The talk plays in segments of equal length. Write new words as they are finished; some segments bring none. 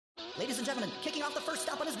Ladies and gentlemen, kicking off the first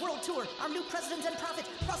stop on his world tour, our new president and prophet,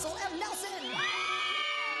 Russell M. Nelson.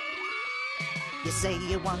 You say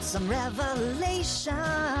you want some revelation,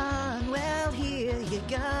 well, here you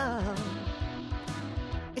go.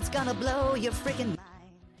 It's gonna blow your freaking mind.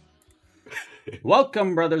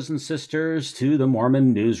 Welcome, brothers and sisters, to the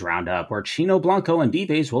Mormon News Roundup, where Chino Blanco and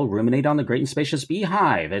Dives will ruminate on the great and spacious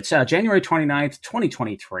beehive. It's January 29th,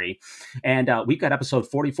 2023, and we've got episode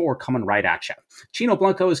 44 coming right at you. Chino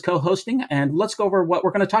Blanco is co-hosting, and let's go over what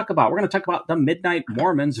we're going to talk about. We're going to talk about the Midnight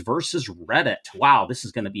Mormons versus Reddit. Wow, this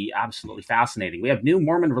is going to be absolutely fascinating. We have new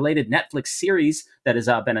Mormon-related Netflix series that has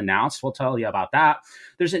been announced. We'll tell you about that.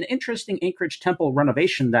 There's an interesting Anchorage Temple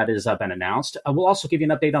renovation that has been announced. We'll also give you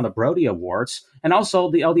an update on the Brodie Awards. And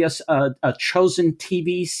also the LDS Chosen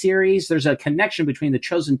TV series. There's a connection between the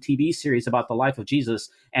Chosen TV series about the life of Jesus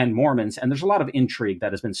and Mormons. And there's a lot of intrigue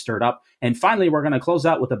that has been stirred up. And finally, we're going to close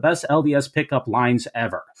out with the best LDS pickup lines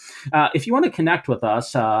ever. If you want to connect with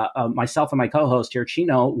us, myself and my co-host here,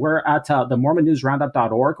 Chino, we're at the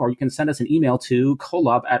MormonNewsRoundup.org, or you can send us an email to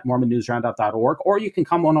collab@MormonNewsRoundup.org, or you can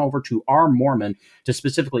come on over to Our Mormon to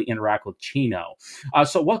specifically interact with Chino.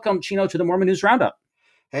 So welcome, Chino, to the Mormon News Roundup.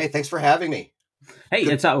 Hey, thanks for having me. Hey,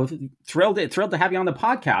 it's thrilled to have you on the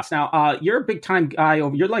podcast. Now, you're a big time guy.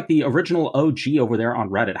 You're like the original OG over there on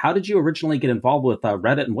Reddit. How did you originally get involved with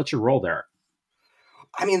Reddit, and what's your role there?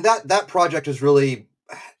 I mean, that project is really,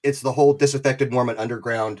 it's the whole disaffected Mormon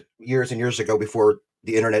underground years and years ago, before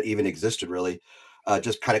the internet even existed, really,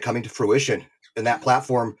 just kind of coming to fruition. And that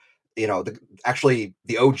platform, you know, actually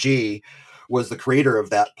the OG was the creator of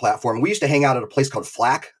that platform. We used to hang out at a place called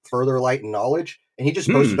Flack, Further Light and Knowledge. And he just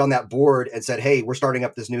posted on that board and said, hey, we're starting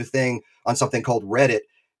up this new thing on something called Reddit.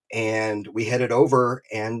 And we headed over,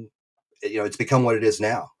 and, you know, it's become what it is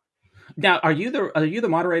now. Now, are you the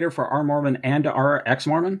moderator for Our Mormon and Our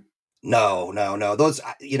Ex-Mormon? No. Those,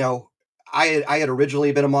 you know, I had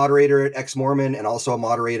originally been a moderator at Ex-Mormon and also a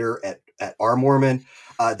moderator at Our Mormon.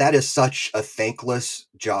 That is such a thankless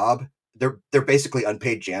job. They're basically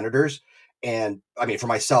unpaid janitors. And I mean, for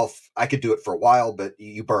myself, I could do it for a while, but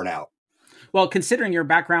you burn out. Well, considering your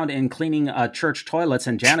background in cleaning church toilets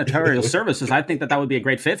and janitorial services, I think that would be a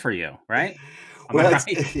great fit for you, right? Right?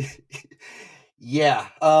 Yeah.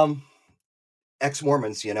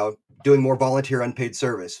 Ex-Mormons, you know, doing more volunteer unpaid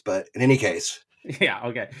service. But in any case. Yeah.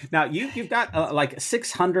 Okay. Now you've got like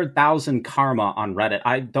 600,000 karma on Reddit.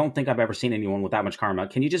 I don't think I've ever seen anyone with that much karma.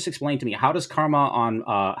 Can you just explain to me how does karma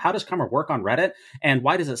work on Reddit, and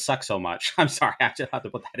why does it suck so much? I'm sorry, I just have to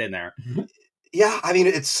put that in there. Yeah, I mean,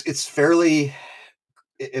 it's fairly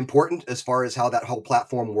important as far as how that whole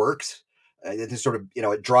platform works. It sort of, you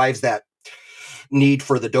know, it drives that need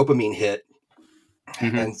for the dopamine hit.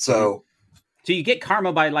 Mm-hmm. And so you get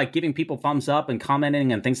karma by like giving people thumbs up and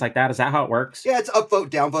commenting and things like that. Is that how it works? Yeah, it's upvote,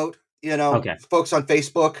 downvote. You know, okay. Folks on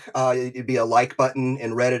Facebook, it'd be a like button.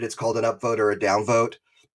 In Reddit, it's called an upvote or a downvote.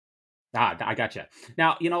 I gotcha.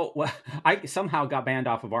 Now, you know, I somehow got banned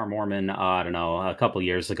off of Our Mormon, I don't know, a couple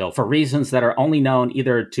years ago for reasons that are only known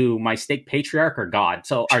either to my stake patriarch or God.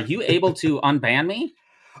 So are you able to unban me?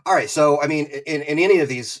 All right. So, I mean, in any of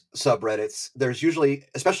these subreddits, there's usually,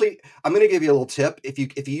 especially, I'm going to give you a little tip. If you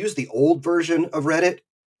use the old version of Reddit,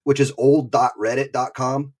 which is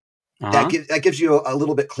old.reddit.com, that gives you a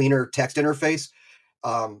little bit cleaner text interface.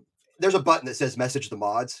 There's a button that says message the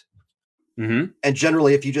mods. Mm-hmm. And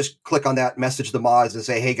generally, if you just click on that, message the mods and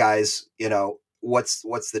say, hey, guys, you know, what's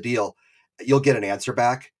the deal? You'll get an answer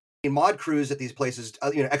back. In mod crews at these places,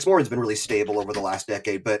 you know, Ex-Mormon's been really stable over the last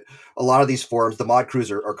decade, but a lot of these forums, the mod crews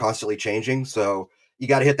are constantly changing. So you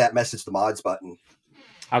got to hit that message the mods button.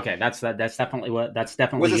 Okay, that's definitely what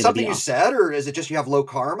was it something you said, or is it just you have low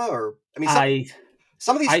karma? Or I mean,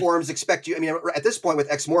 some of these forums expect you. I mean, at this point with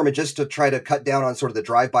Ex-Mormon, just to try to cut down on sort of the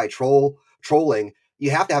drive-by trolling, you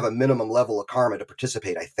have to have a minimum level of karma to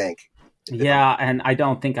participate, I think. Yeah, and I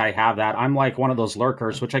don't think I have that. I'm like one of those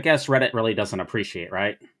lurkers, which I guess Reddit really doesn't appreciate,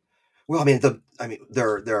 right? Well, I mean,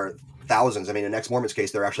 there are thousands. I mean, in Ex-Mormon's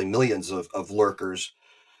case, there are actually millions of lurkers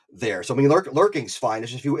there. So I mean, lurking's fine.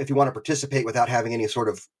 It's just if you want to participate without having any sort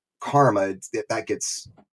of karma, that gets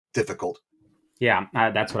difficult. Yeah,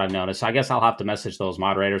 that's what I've noticed. So I guess I'll have to message those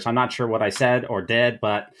moderators. I'm not sure what I said or did,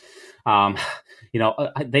 but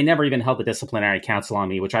They never even held the disciplinary council on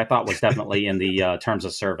me, which I thought was definitely in the terms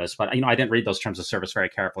of service. But, I didn't read those terms of service very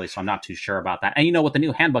carefully, so I'm not too sure about that. And, with the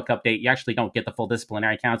new handbook update, you actually don't get the full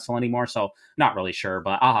disciplinary council anymore. So not really sure,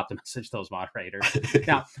 but I'll have to message those moderators.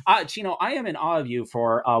 Now, Chino, I am in awe of you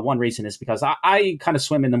for one reason is because I kind of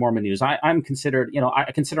swim in the Mormon news. I'm considered,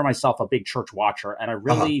 I consider myself a big church watcher, and I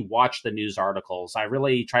really watch the news articles. I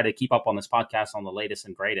really try to keep up on this podcast on the latest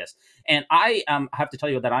and greatest. And I have to tell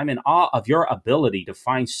you that I'm in awe of your ability to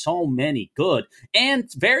find so many good and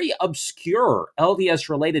very obscure LDS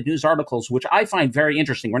related news articles, which I find very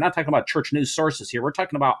interesting. We're not talking about church news sources here. We're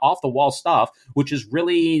talking about off the wall stuff, which is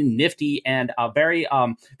really nifty and very,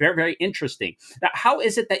 very, very interesting. Now, how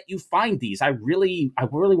is it that you find these? I really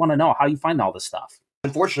want to know how you find all this stuff.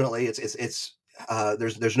 Unfortunately, it's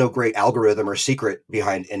there's no great algorithm or secret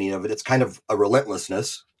behind any of it. It's kind of a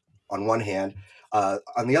relentlessness on one hand.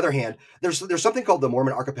 On the other hand, there's something called the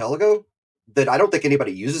Mormon Archipelago that I don't think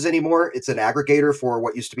anybody uses anymore. It's an aggregator for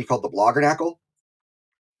what used to be called the Bloggernacle.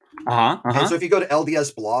 And so if you go to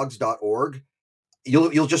ldsblogs.org,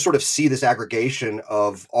 you'll just sort of see this aggregation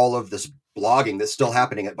of all of this blogging that's still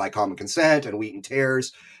happening by common consent and Wheat and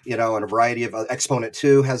Tares, and a variety of Exponent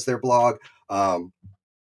 2 has their blog. And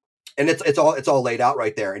it's all laid out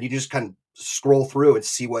right there. And you just kind of scroll through and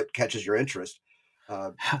see what catches your interest.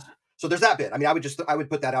 So there's that bit. I mean, I would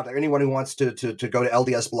put that out there. Anyone who wants to go to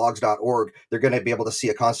ldsblogs.org, they're going to be able to see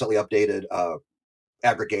a constantly updated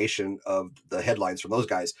aggregation of the headlines from those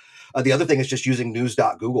guys. The other thing is just using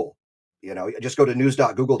news.google. Just go to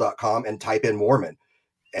news.google.com and type in Mormon,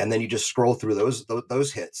 and then you just scroll through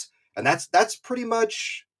those hits, and that's pretty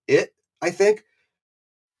much it, I think.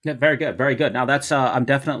 Yeah, very good, very good. Now that's I'm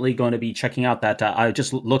definitely going to be checking out that. I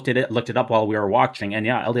just looked it up while we were watching, and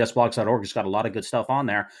yeah, ldsblogs.org has got a lot of good stuff on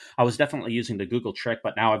there. I was definitely using the Google trick,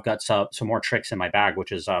 but now I've got some more tricks in my bag,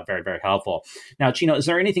 which is very, very helpful. Now, Chino, is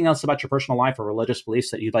there anything else about your personal life or religious beliefs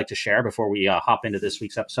that you'd like to share before we hop into this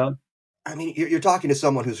week's episode? I mean, you're talking to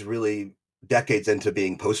someone who's really decades into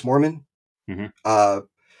being post-Mormon. Mm-hmm.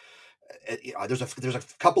 There's a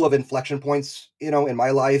couple of inflection points, in my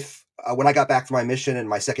life. When I got back from my mission in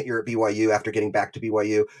my second year at BYU, after getting back to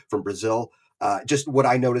BYU from Brazil, just what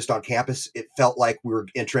I noticed on campus, it felt like we were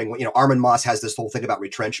entering, Armin Moss has this whole thing about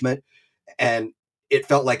retrenchment, and it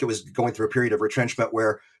felt like it was going through a period of retrenchment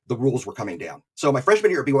where the rules were coming down. So my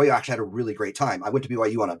freshman year at BYU, I actually had a really great time. I went to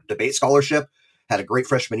BYU on a debate scholarship, had a great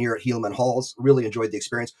freshman year at Helaman Halls, really enjoyed the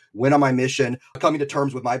experience, went on my mission, coming to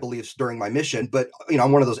terms with my beliefs during my mission. But,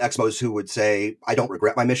 I'm one of those Expos who would say, I don't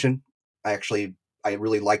regret my mission. I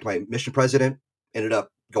really liked my mission president, ended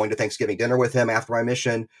up going to Thanksgiving dinner with him after my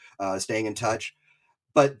mission, staying in touch.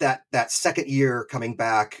 But that second year coming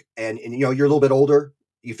back and you're a little bit older,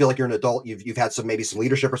 you feel like you're an adult, you've had maybe some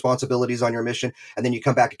leadership responsibilities on your mission. And then you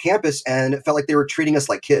come back to campus and it felt like they were treating us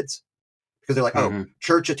like kids because they're like, oh,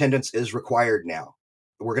 church attendance is required now.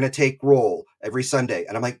 We're going to take roll every Sunday.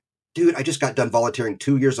 And I'm like, dude, I just got done volunteering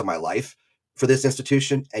 2 years of my life for this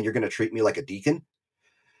institution and you're going to treat me like a deacon.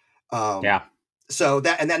 Yeah. So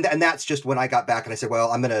that's just when I got back and I said,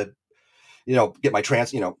 well, I'm going to, get my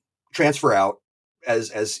transfer out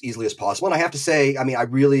as easily as possible. And I have to say, I mean, I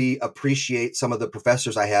really appreciate some of the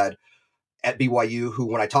professors I had at BYU who,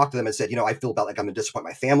 when I talked to them and said, I feel about like I'm going to disappoint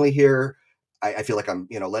my family here. I feel like I'm,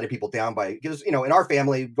 letting people down because, in our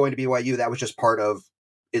family going to BYU, that was just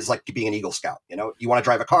is like being an Eagle Scout. You want to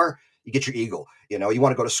drive a car, you get your Eagle, you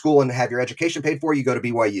want to go to school and have your education paid for, you go to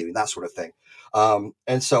BYU, that sort of thing.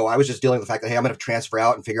 And so I was just dealing with the fact that, hey, I'm going to transfer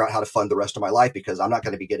out and figure out how to fund the rest of my life because I'm not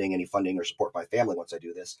going to be getting any funding or support from my family once I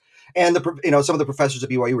do this. And some of the professors at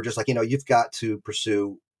BYU were just like, you've got to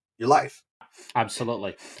pursue your life.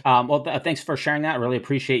 Absolutely. Thanks for sharing that. I really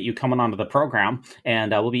appreciate you coming onto the program,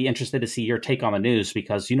 and we'll be interested to see your take on the news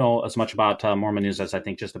because you know as much about Mormon news as I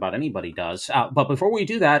think just about anybody does. But before we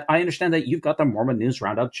do that, I understand that you've got the Mormon News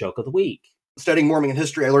Roundup Joke of the Week. Studying Mormon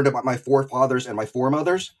history, I learned about my forefathers and my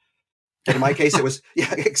foremothers. And in my case, it was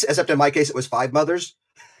except in my case, it was 5 mothers.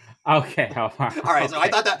 Okay. All right. So I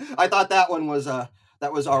thought that one was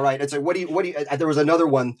that was all right. It's like, what do you? There was another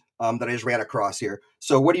one that I just ran across here.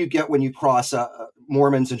 So what do you get when you cross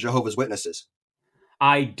Mormons and Jehovah's Witnesses?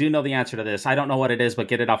 I do know the answer to this. I don't know what it is, but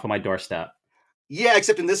get it off of my doorstep. Yeah,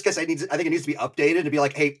 except in this case, I think it needs to be updated to be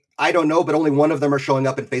like, hey, I don't know, but only one of them are showing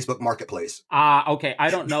up in Facebook Marketplace. Okay. I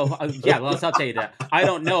don't know. Yeah, let's update that. I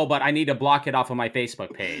don't know, but I need to block it off of my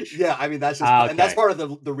Facebook page. Yeah, I mean, that's just, and that's part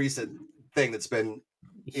of the recent thing that's been,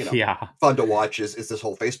 fun to watch is this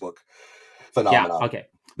whole Facebook phenomenon. Yeah, okay.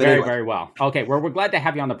 But Very, anyway, very well. Okay, well, we're glad to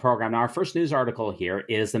have you on the program. Now, our first news article here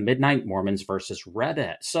is the Midnight Mormons versus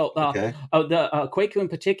Reddit. So, okay. Kwaku in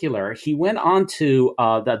particular, he went on to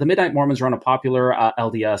the Midnight Mormons run a popular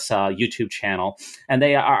LDS YouTube channel, and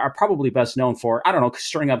they are probably best known for, I don't know,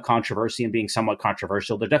 stirring up controversy and being somewhat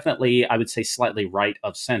controversial. They're definitely, I would say, slightly right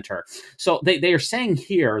of center. So they are saying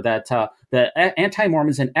here that the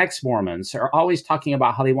anti-Mormons and ex-Mormons are always talking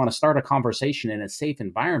about how they want to start a conversation in a safe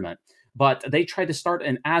environment. But they tried to start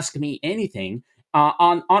an Ask Me Anything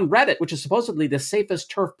on Reddit, which is supposedly the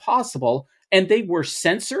safest turf possible, and they were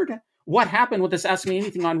censored. What happened with this Ask Me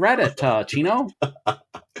Anything on Reddit, Chino?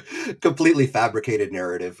 Completely fabricated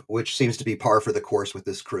narrative, which seems to be par for the course with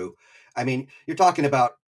this crew. I mean, you're talking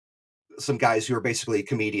about some guys who are basically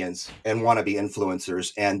comedians and want to be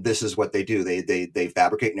influencers, and this is what they do. They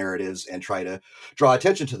fabricate narratives and try to draw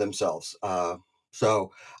attention to themselves.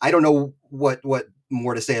 So I don't know what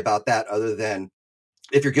more to say about that other than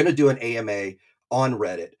if you're going to do an AMA on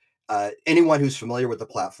Reddit, anyone who's familiar with the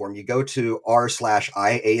platform, you go to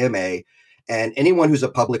r/IAMA, and anyone who's a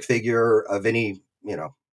public figure of any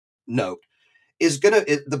note is going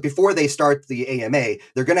to, before they start the AMA,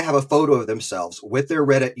 they're going to have a photo of themselves with their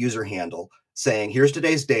Reddit user handle saying, here's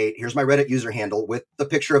today's date, here's my Reddit user handle with the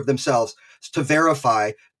picture of themselves to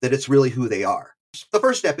verify that it's really who they are. The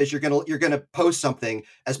first step is you're going to post something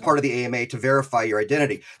as part of the AMA to verify your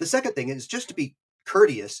identity. The second thing is, just to be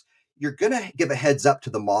courteous, you're going to give a heads up to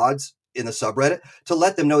the mods in the subreddit to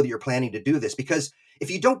let them know that you're planning to do this, because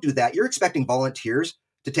if you don't do that, you're expecting volunteers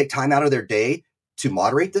to take time out of their day to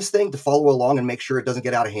moderate this thing, to follow along and make sure it doesn't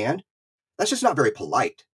get out of hand. That's just not very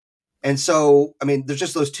polite. And so, I mean, there's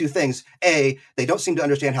just those two things. A, they don't seem to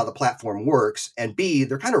understand how the platform works. And B,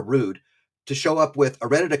 they're kind of rude to show up with a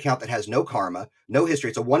Reddit account that has no karma, no history.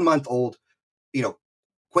 It's a 1 month old,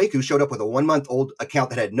 Kwaku showed up with a 1 month old account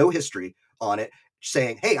that had no history on it,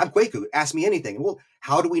 saying, hey, I'm Kwaku, ask me anything. Well,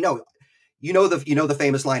 how do we know? The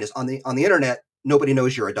famous line is on the internet, nobody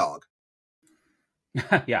knows you're a dog.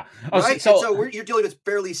 Yeah. Right? So you're dealing with a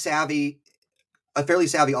fairly savvy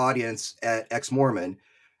audience at ex-Mormon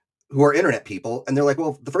who are internet people. And they're like,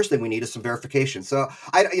 well, the first thing we need is some verification. So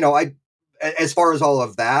as far as all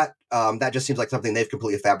of that, that just seems like something they've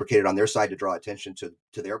completely fabricated on their side to draw attention to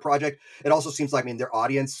their project. It also seems like, their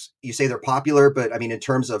audience, you say they're popular, but in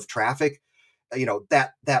terms of traffic,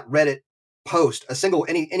 that Reddit post,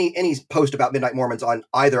 any post about Midnight Mormons on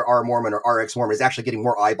either R Mormon or RX Mormon is actually getting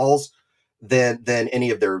more eyeballs than any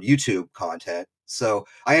of their YouTube content. So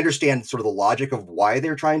I understand sort of the logic of why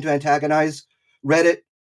they're trying to antagonize Reddit.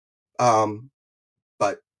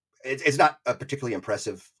 But it's not a particularly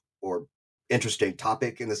impressive or interesting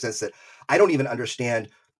topic in the sense that I don't even understand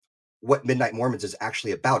what Midnight Mormons is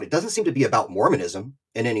actually about. It doesn't seem to be about Mormonism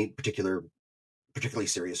in any particularly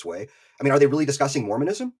serious way. Are they really discussing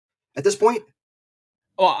Mormonism at this point?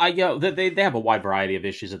 Well, they have a wide variety of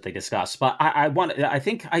issues that they discuss, but I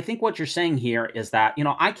think what you're saying here is that,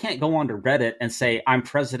 I can't go onto Reddit and say I'm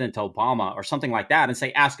President Obama or something like that and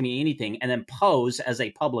say, ask me anything, and then pose as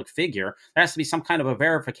a public figure. There has to be some kind of a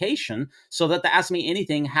verification so that the ask me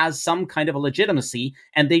anything has some kind of a legitimacy,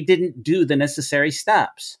 and they didn't do the necessary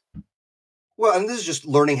steps. Well, and this is just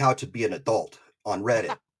learning how to be an adult on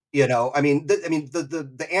Reddit.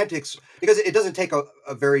 The antics, because it doesn't take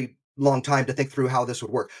a very long time to think through how this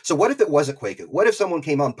would work. So what if it wasn't Kwaku? What if someone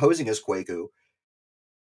came on posing as Kwaku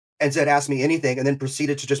and said, ask me anything, and then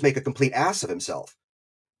proceeded to just make a complete ass of himself,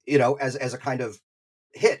 as a kind of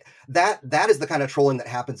hit? That is the kind of trolling that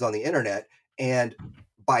happens on the internet. And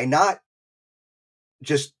by not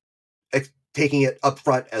just taking it up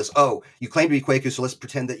front as, oh, you claim to be Kwaku, so let's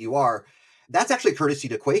pretend that you are, that's actually a courtesy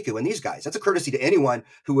to Kwaku and these guys. That's a courtesy to anyone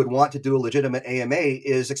who would want to do a legitimate AMA,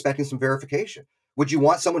 is expecting some verification. Would you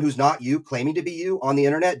want someone who's not you, claiming to be you, on the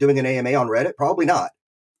internet doing an AMA on Reddit? Probably not.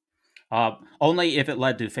 Only if it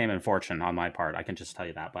led to fame and fortune on my part. I can just tell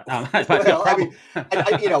you that. But, well,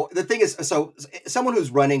 the thing is, so someone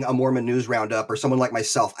who's running a Mormon news roundup, or someone like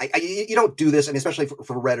myself, you don't do this, and especially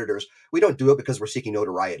for Redditors, we don't do it because we're seeking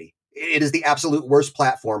notoriety. It is the absolute worst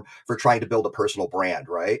platform for trying to build a personal brand,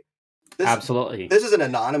 right? Absolutely. This is an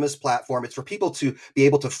anonymous platform. It's for people to be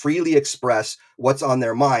able to freely express what's on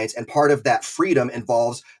their minds. And part of that freedom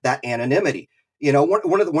involves that anonymity. One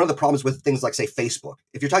of the problems with things like, say, Facebook,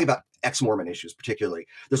 if you're talking about ex-Mormon issues, particularly,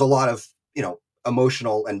 there's a lot of,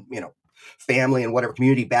 emotional and, family and whatever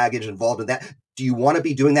community baggage involved in that. Do you want to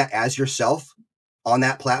be doing that as yourself on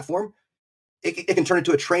that platform? It can turn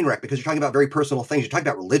into a train wreck, because you're talking about very personal things. You're talking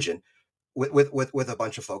about religion with a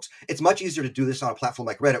bunch of folks. It's much easier to do this on a platform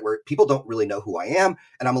like Reddit, where people don't really know who I am,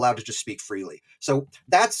 and I'm allowed to just speak freely. So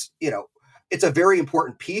that's, it's a very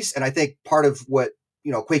important piece. And I think part of what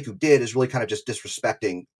Kwaku did is really kind of just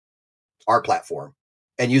disrespecting our platform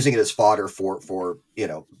and using it as fodder for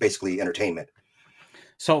basically entertainment.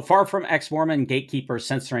 So far from ex-Mormon gatekeepers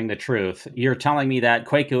censoring the truth, you're telling me that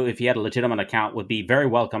Kwaku, if he had a legitimate account, would be very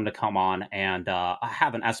welcome to come on and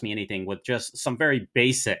haven't asked me anything with just some very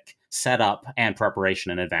basic setup and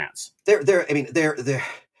preparation in advance. The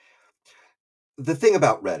thing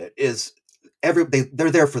about Reddit is they're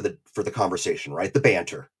there for the conversation, right? The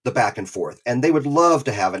banter, the back and forth, and they would love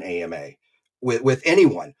to have an AMA with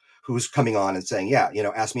anyone who's coming on and saying, yeah,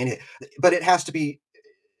 ask me anything. But it has to be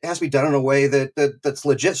done in a way that's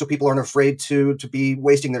legit, so people aren't afraid to be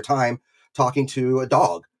wasting their time talking to a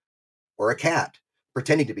dog or a cat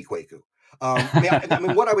pretending to be Kwaku. I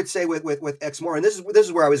mean, what I would say with ex-Mormon, this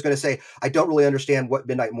is where I was going to say I don't really understand what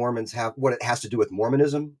Midnight Mormons what it has to do with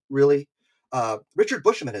Mormonism, really. Richard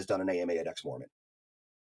Bushman has done an AMA at ex-Mormon.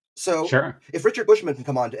 So sure. If Richard Bushman can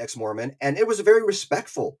come on to ex-Mormon, and it was a very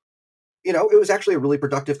respectful, it was actually a really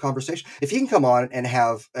productive conversation. If he can come on and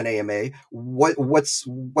have an AMA, what's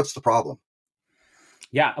the problem?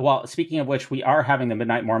 Yeah, well, speaking of which, we are having the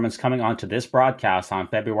Midnight Mormons coming on to this broadcast on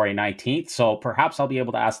February 19th, so perhaps I'll be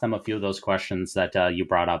able to ask them a few of those questions that you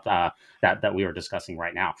brought up that we were discussing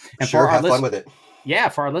right now. And sure, have fun with it. Yeah,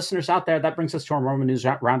 for our listeners out there, that brings us to our Mormon News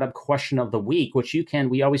Roundup question of the week, which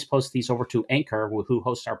we always post these over to Anchor, who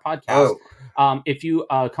hosts our podcast. If you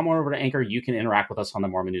come over to Anchor, you can interact with us on the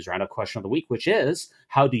Mormon News Roundup question of the week, which is,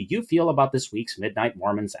 how do you feel about this week's Midnight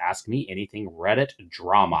Mormons Ask Me Anything Reddit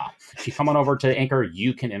drama? If you come on over to Anchor,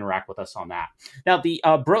 you can interact with us on that. Now,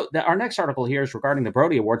 our next article here is regarding the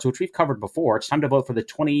Brodie Awards, which we've covered before. It's time to vote for the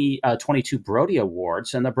 2022 Brodie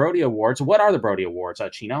Awards. And the Brodie Awards, what are the Brodie Awards,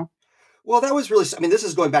 Chino? Well, that was really, this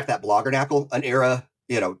is going back to that Bloggernacle, an era,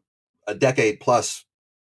 a decade plus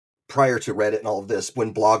prior to Reddit and all of this,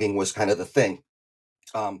 when blogging was kind of the thing.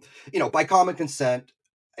 By common consent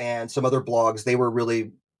and some other blogs, they were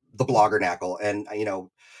really the Bloggernacle. And,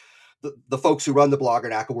 the folks who run the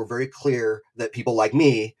Bloggernacle were very clear that people like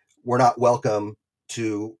me were not welcome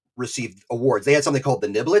to receive awards. They had something called the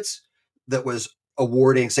Niblets that was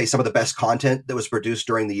awarding, say, some of the best content that was produced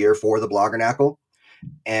during the year for the Bloggernacle.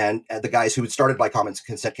 And the guys who had started by common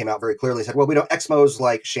consent came out very clearly and said, well, we don't Exmos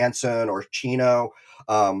like Shanson or Chino.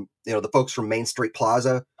 The folks from Main Street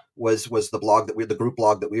Plaza was the group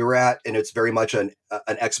blog that we were at. And it's very much an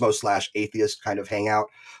Exmo / atheist kind of hangout.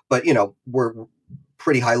 But, we're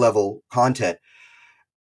pretty high level content.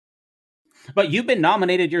 But you've been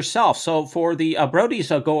nominated yourself. So for the Brodies,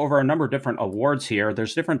 go over a number of different awards here.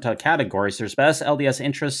 There's different categories. There's Best LDS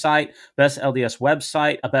Interest Site, Best LDS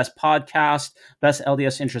Website, a Best Podcast, Best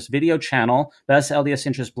LDS Interest Video Channel, Best LDS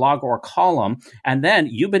Interest Blog or Column. And then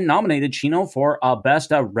you've been nominated, Chino, for Best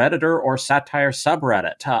Redditor or Satire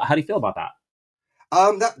Subreddit. How do you feel about that?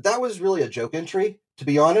 That was really a joke entry, to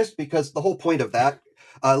be honest, because the whole point of that,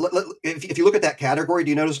 if you look at that category, do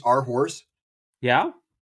you notice our horse? Yeah.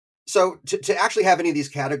 So to actually have any of these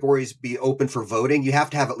categories be open for voting, you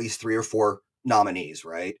have to have at least 3 or 4 nominees,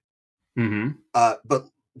 right? Mm-hmm. But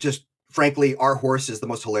just frankly, our horse is the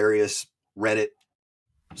most hilarious Reddit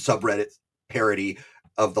subreddit parody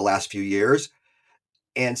of the last few years.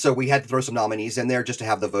 And so we had to throw some nominees in there just to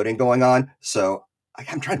have the voting going on. So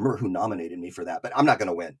I'm trying to remember who nominated me for that, but I'm not going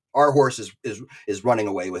to win. Our horse is running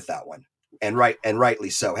away with that one. And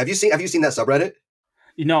rightly so. Have you seen that subreddit?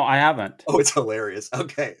 No, I haven't. Oh, it's hilarious.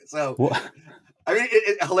 Okay, so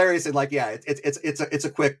it's hilarious and it's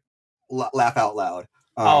a quick laugh out loud.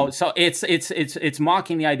 So it's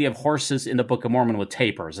mocking the idea of horses in the Book of Mormon with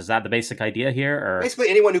tapers. Is that the basic idea here? Or basically,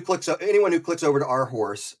 anyone who clicks over to our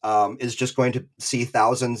horse is just going to see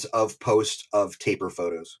thousands of posts of taper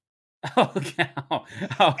photos. Okay.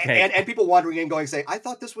 And people wandering in, going, "Say, I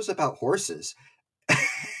thought this was about horses."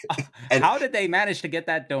 And how did they manage to get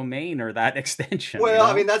that domain or that extension?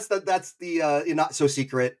 Well, that's the not so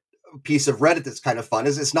secret piece of Reddit that's kind of fun.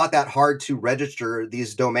 Is it's not that hard to register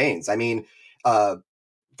these domains. For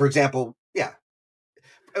example,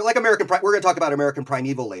 like American Prime. We're going to talk about American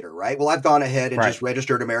Primeval later, right? Well, I've gone ahead and just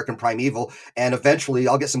registered American Primeval, and eventually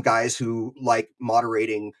I'll get some guys who like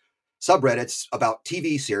moderating subreddits about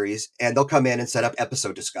TV series, and they'll come in and set up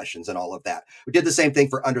episode discussions and all of that. We did the same thing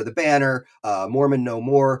for Under the Banner, Mormon No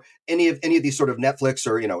More, any of these sort of Netflix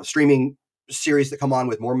or streaming series that come on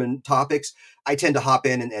with Mormon topics. I tend to hop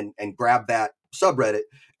in and grab that subreddit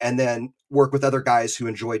and then work with other guys who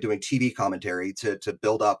enjoy doing TV commentary to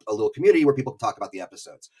build up a little community where people can talk about the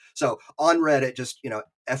episodes. So on Reddit, just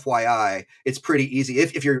FYI, it's pretty easy.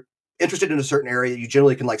 If you're interested in a certain area, you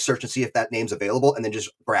generally can search and see if that name's available and then just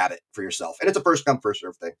grab it for yourself. And it's a first come, first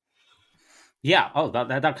serve thing. Yeah. Oh,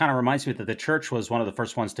 that kind of reminds me that the church was one of the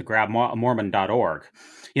first ones to grab Mormon.org.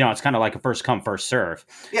 It's kind of like a first come, first serve.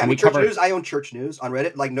 Yeah, And I we mean, Church covered. News. I own Church News on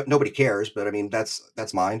Reddit. Like nobody cares, but I mean,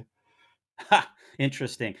 that's mine.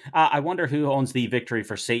 Interesting. I wonder who owns the Victory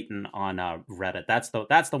for Satan on Reddit. That's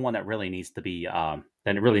the one that really needs to be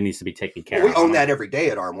taken care Well, we of. own that every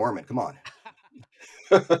day at our Mormon. Come on.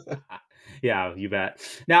 Yeah, you bet.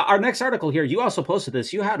 Now, our next article here, you also posted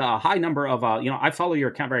this. You had a high number of, I follow your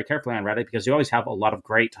account very carefully on Reddit because you always have a lot of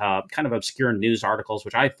great kind of obscure news articles,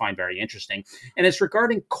 which I find very interesting. And it's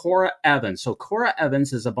regarding Cora Evans. So Cora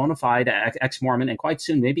Evans is a bona fide ex-Mormon and quite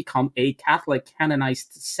soon may become a Catholic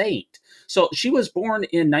canonized saint. So she was born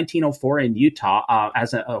in 1904 in Utah.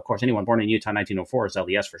 Of course, anyone born in Utah in 1904 is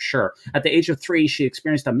LDS for sure. At the age of 3, she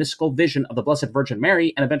experienced a mystical vision of the Blessed Virgin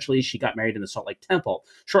Mary, and eventually she got married in the Salt Lake Temple.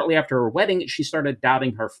 Shortly after her wedding, she started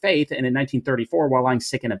doubting her faith, and in 1934, while lying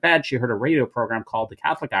sick in a bed, she heard a radio program called The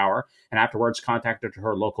Catholic Hour, and afterwards contacted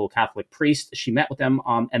her local Catholic priest. She met with them,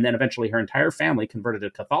 and then eventually her entire family converted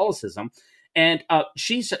to Catholicism, and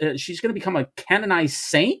she's going to become a canonized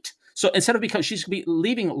saint. So instead of she's going to be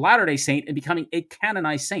leaving Latter-day Saint and becoming a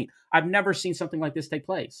canonized saint. I've never seen something like this take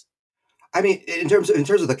place. I mean, in terms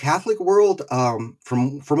of the Catholic world,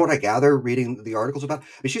 from what I gather, reading the articles about, I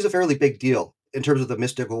mean, she's a fairly big deal in terms of the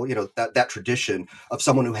mystical, that tradition of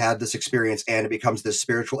someone who had this experience and it becomes this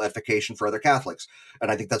spiritual edification for other Catholics. And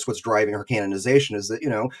I think that's what's driving her canonization is that,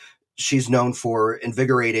 she's known for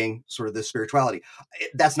invigorating sort of this spirituality.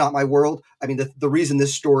 That's not my world. I mean, the reason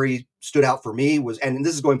this story stood out for me was, and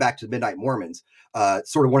this is going back to the Midnight Mormons,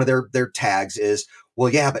 sort of one of their tags is,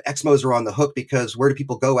 well, yeah, but Exmos are on the hook because where do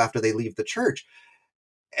people go after they leave the church?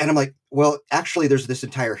 And I'm like, well, actually, there's this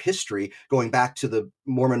entire history going back to the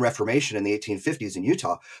Mormon Reformation in the 1850s in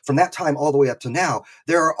Utah. From that time all the way up to now,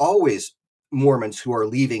 there are always Mormons who are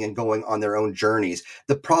leaving and going on their own journeys.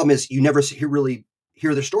 The problem is you never really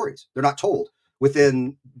hear their stories. They're not told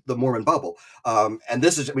within the Mormon bubble. And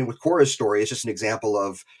this is, I mean, with Cora's story, it's just an example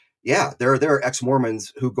of, yeah, there are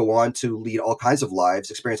ex-Mormons who go on to lead all kinds of lives,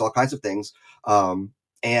 experience all kinds of things.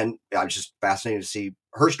 And I'm just fascinated to see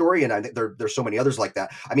her story. And I think there's so many others like that.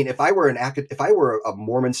 I mean, if I were a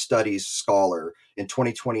Mormon studies scholar in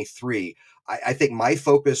 2023, I think my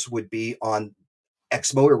focus would be on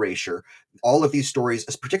ex-Mo erasure, all of these stories,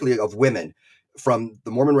 particularly of women from the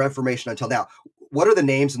Mormon Reformation until now. What are the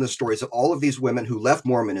names and the stories of all of these women who left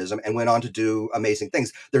Mormonism and went on to do amazing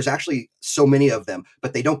things? There's actually so many of them,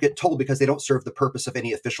 but they don't get told because they don't serve the purpose of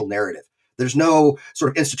any official narrative. There's no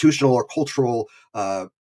sort of institutional or cultural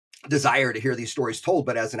desire to hear these stories told.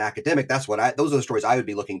 But as an academic, those are the stories I would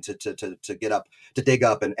be looking to dig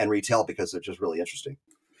up and retell because they're just really interesting.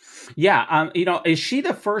 Yeah, is she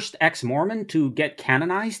the first ex-Mormon to get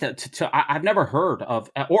canonized? I've never heard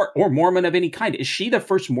of, or Mormon of any kind. Is she the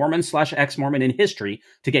first Mormon/ex-Mormon in history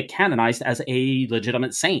to get canonized as a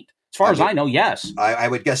legitimate saint? As far as I know, yes. I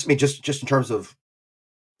would guess. I mean, just in terms of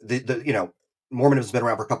the Mormonism has been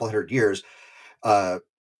around for a couple hundred years. I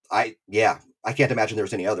can't imagine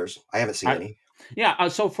there's any others. I haven't seen any. Yeah.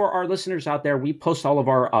 So for our listeners out there, we post all of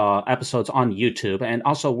our episodes on YouTube, and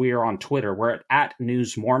also we are on Twitter. We're at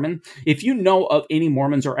News Mormon. If you know of any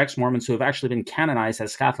Mormons or ex-Mormons who have actually been canonized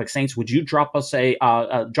as Catholic saints, would you drop us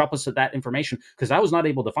that information? Because I was not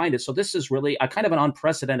able to find it. So this is really a kind of an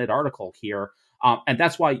unprecedented article here. And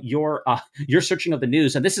that's why you're searching of the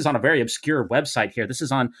news. And this is on a very obscure website here. This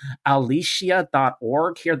is on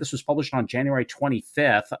alicia.org here. This was published on January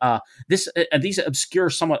 25th. These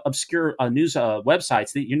somewhat obscure news websites,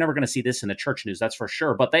 you're never going to see this in the church news, that's for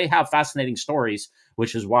sure. But they have fascinating stories,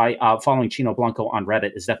 which is why following Chino Blanco on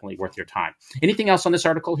Reddit is definitely worth your time. Anything else on this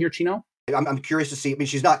article here, Chino? I'm curious to see. I mean,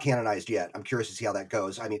 she's not canonized yet. I'm curious to see how that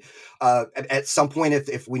goes. I mean, at some point,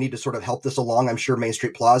 if we need to sort of help this along, I'm sure Main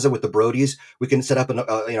Street Plaza with the Brodies, we can set up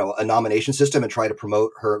a nomination system and try to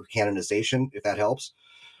promote her canonization if that helps.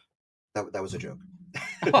 That was a joke.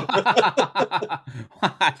 I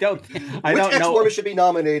don't know. Ex-Mormon should be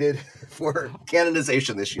nominated for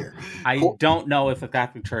canonization this year? I don't know if the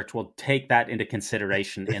Catholic Church will take that into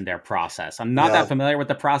consideration in their process. I'm not that familiar with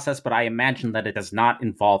the process, but I imagine that it does not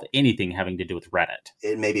involve anything having to do with Reddit.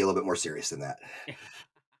 It may be a little bit more serious than that.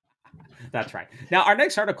 That's right. Now, our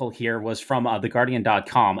next article here was from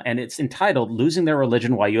theguardian.com, and it's entitled Losing Their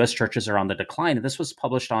Religion While U.S. Churches Are on the Decline. And this was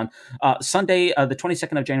published on Sunday, the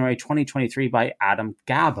 22nd of January, 2023 by Adam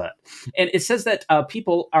Gavitt. And it says that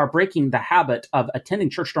people are breaking the habit of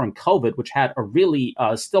attending church during COVID, which had a really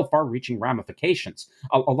still far-reaching ramifications.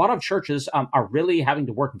 A lot of churches are really having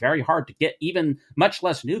to work very hard to get even much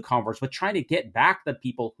less new converts, but trying to get back the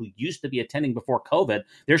people who used to be attending before COVID.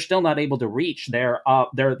 They're still not able to reach their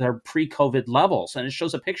pre-COVID pre-COVID levels. And it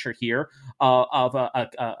shows a picture here of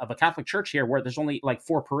a Catholic church here where there's only like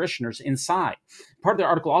 4 parishioners inside. Part of the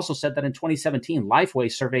article also said that in 2017,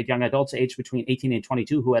 Lifeway surveyed young adults aged between 18 and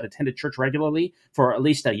 22 who had attended church regularly for at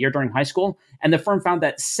least a year during high school. And the firm found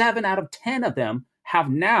that 7 out of 10 of them have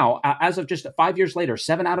now, as of just 5 years later,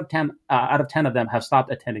 7 out of 10 of them have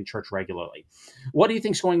stopped attending church regularly. What do you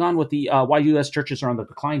think's going on with the why U.S. churches are on the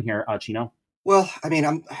decline here, Chino? Well, I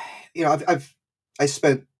mean, I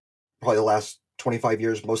spent probably the last 25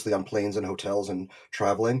 years mostly on planes and hotels and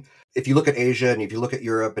traveling. If you look at Asia and if you look at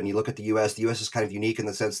Europe and you look at the U.S. is kind of unique in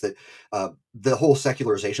the sense that the whole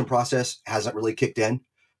secularization process hasn't really kicked in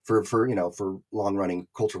for long running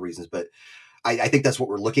cultural reasons. But I think that's what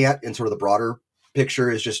we're looking at in sort of the broader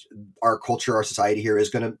picture is just our culture, our society here is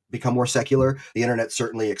going to become more secular. The internet's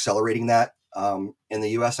certainly accelerating that in the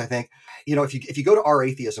US, I think. If you go to Our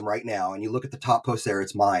Atheism right now and you look at the top post there,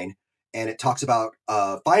 it's mine. And it talks about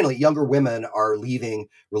finally younger women are leaving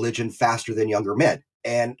religion faster than younger men.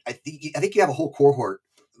 And I think you have a whole cohort,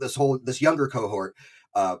 this younger cohort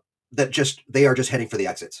that they are just heading for the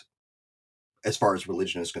exits as far as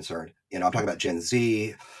religion is concerned. I'm talking about Gen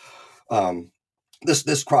Z,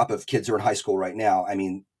 this crop of kids who are in high school right now. I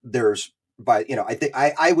mean, there's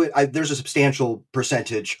a substantial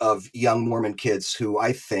percentage of young Mormon kids who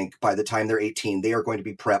I think by the time they're 18, they are going to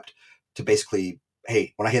be prepped to basically,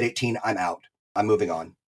 hey, when I hit 18, I'm out. I'm moving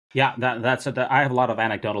on. Yeah, I have a lot of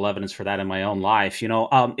anecdotal evidence for that in my own life.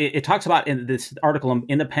 It talks about in this article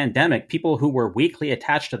in the pandemic, people who were weakly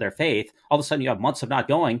attached to their faith, all of a sudden you have months of not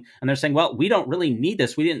going, and they're saying, well, we don't really need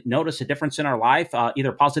this. We didn't notice a difference in our life,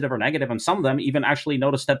 either positive or negative. And some of them even actually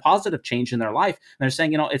noticed a positive change in their life. And they're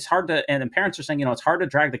saying, it's hard to, and parents are saying, it's hard to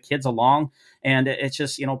drag the kids along. And it's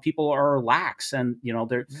just, people are lax and,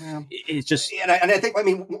 it's just. And I think,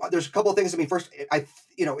 there's a couple of things. First,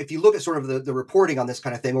 if you look at sort of the reporting on this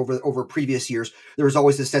kind of thing over previous years, there was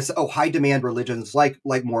always this sense that, high demand religions like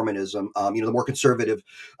Mormonism, the more conservative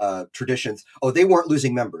traditions, they weren't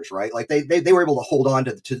losing members, right? Like they were able to hold on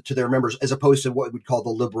to their members as opposed to what we'd call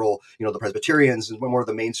the liberal, the Presbyterians and more of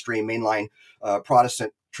the mainline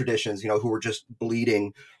Protestant traditions, who were just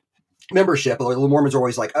bleeding membership. The Mormons are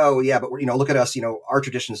always like, oh yeah, but look at us, our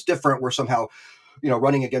tradition is different. We're somehow,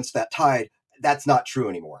 running against that tide. That's not true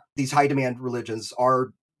anymore. These high demand religions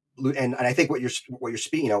are, and I think what you're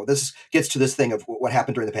speaking, this gets to this thing of what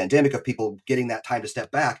happened during the pandemic of people getting that time to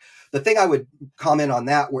step back. The thing I would comment on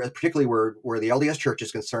that, particularly where the LDS Church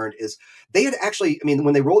is concerned, is they had actually,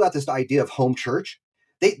 when they rolled out this idea of home church,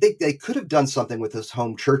 they could have done something with this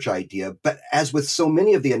home church idea, but as with so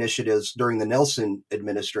many of the initiatives during the Nelson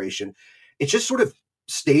administration, it's just sort of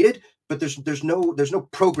stated, but there's no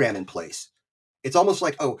program in place. It's almost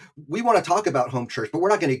like, we want to talk about home church, but we're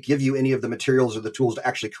not going to give you any of the materials or the tools to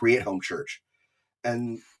actually create home church.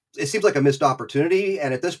 And it seems like a missed opportunity.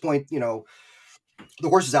 And at this point, the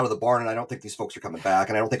horse is out of the barn, and I don't think these folks are coming back.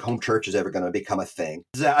 And I don't think home church is ever going to become a thing.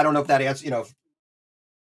 I don't know if that answers,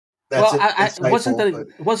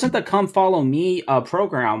 wasn't the Come Follow Me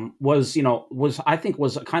program was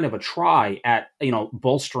kind of a try at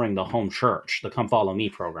bolstering the home church, the Come Follow Me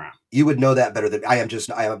program. You would know that better than I am.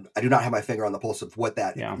 I do not have my finger on the pulse of what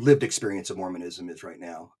that lived experience of Mormonism is right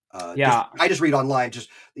now. I just read online.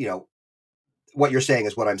 What you're saying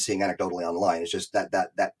is what I'm seeing anecdotally online. It's just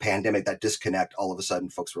that pandemic, that disconnect. All of a sudden,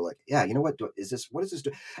 folks were like, "Yeah, you know what? What is this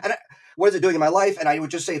doing? And what is it doing in my life?" And I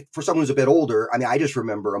would just say, for someone who's a bit older, I just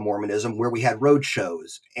remember a Mormonism where we had road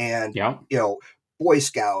shows and Boy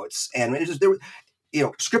Scouts, and there was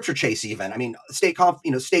scripture chase even.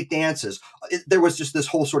 Stake dances. There was just this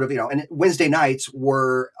whole sort of and Wednesday nights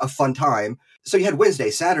were a fun time. So you had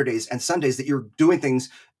Wednesdays, Saturdays, and Sundays that you're doing things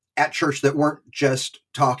at church that weren't just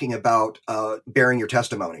talking about bearing your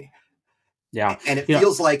testimony. Yeah. And it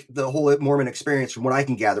feels like the whole Mormon experience, from what I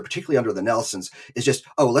can gather, particularly under the Nelsons, is just,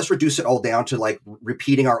 let's reduce it all down to like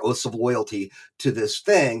repeating our oaths of loyalty to this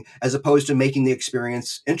thing, as opposed to making the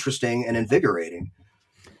experience interesting and invigorating.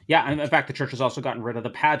 Yeah, and in fact, the church has also gotten rid of the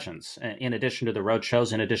pageants, in addition to the road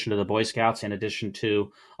shows, in addition to the Boy Scouts, in addition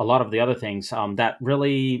to a lot of the other things that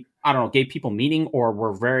really, gave people meaning, or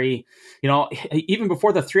were very, even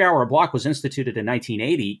before the 3-hour block was instituted in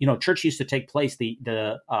 1980, church used to take place.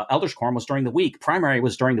 The elders quorum was during the week. Primary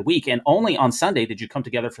was during the week. And only on Sunday did you come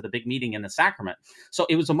together for the big meeting in the sacrament. So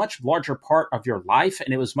it was a much larger part of your life.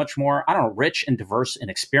 And it was much more, rich and diverse in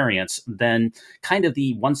experience than kind of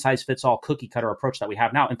the one size fits all cookie cutter approach that we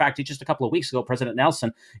have now. In fact, just a couple of weeks ago, President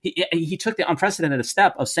Nelson, he took the unprecedented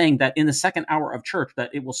step of saying that in the second hour of church,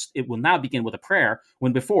 that it will now begin with a prayer,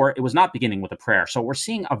 when before it was not beginning with a prayer. So we're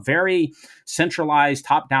seeing a very centralized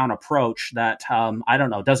top-down approach that,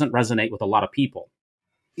 doesn't resonate with a lot of people.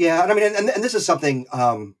 Yeah, and I mean, and this is something,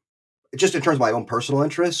 just in terms of my own personal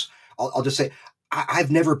interests, I'll just say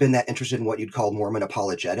I've never been that interested in what you'd call Mormon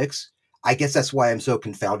apologetics. I guess that's why I'm so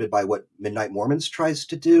confounded by what Midnight Mormons tries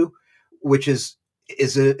to do, which is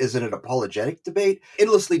it an apologetic debate?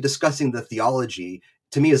 Endlessly discussing the theology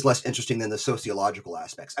to me is less interesting than the sociological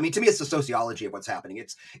aspects. I mean, to me, it's the sociology of what's happening.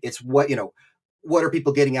 It's what, what are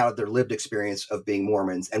people getting out of their lived experience of being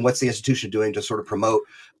Mormons, and what's the institution doing to sort of promote,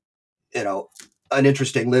 you know, an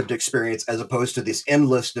interesting lived experience, as opposed to these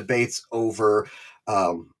endless debates over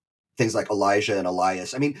things like Elijah and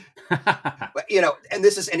Elias. I mean, and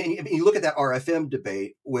this is, and you look at that RFM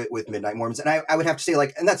debate with Midnight Mormons, and I would have to say,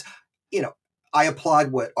 like, and that's, I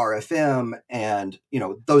applaud what RFM and,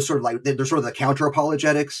 those sort of, like, they're sort of the counter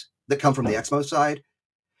apologetics that come from the Exmo side.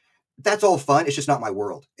 That's all fun. It's just not my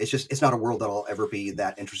world. It's not a world that I'll ever be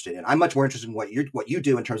that interested in. I'm much more interested in what you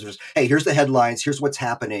do in terms of just, hey, here's the headlines, here's what's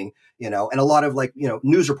happening, and a lot of, like,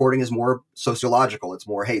 news reporting is more sociological. It's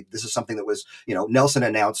more, hey, this is something that was, Nelson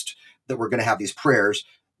announced that we're going to have these prayers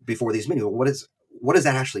before these meetings. What does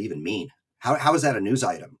that actually even mean? How is that a news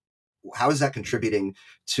item? How is that contributing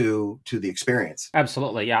to the experience?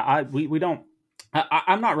 Absolutely. Yeah. We don't,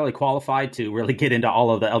 I'm not really qualified to really get into all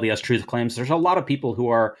of the LDS truth claims. There's a lot of people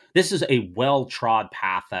this is a well-trod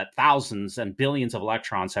path that thousands and billions of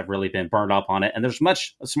electrons have really been burned up on it. And there's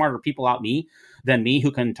much smarter people than me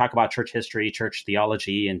who can talk about church history, church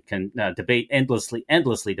theology, and can debate endlessly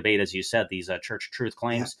debate, as you said, these church truth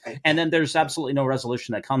claims. Yeah. And then there's absolutely no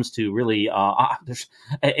resolution that comes to really,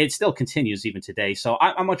 it still continues even today. So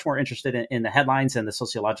I'm much more interested in the headlines and the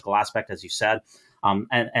sociological aspect, as you said.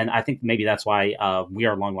 And I think maybe that's why we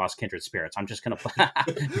are long lost kindred spirits. I'm just going to.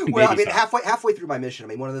 Well, I mean, halfway through my mission, I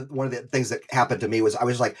mean, one of the things that happened to me was I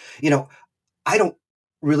was like, I don't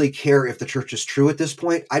really care if the church is true at this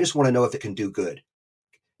point. I just want to know if it can do good.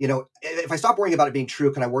 If I stop worrying about it being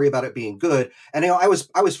true, can I worry about it being good? And I was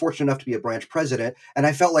fortunate enough to be a branch president, and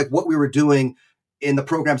I felt like what we were doing in the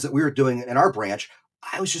programs that we were doing in our branch,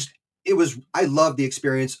 I loved the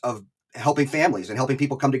experience of helping families and helping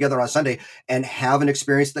people come together on Sunday and have an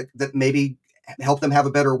experience that maybe help them have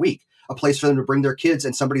a better week, a place for them to bring their kids,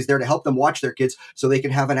 and somebody's there to help them watch their kids so they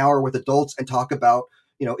can have an hour with adults and talk about,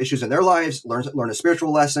 issues in their lives, learn a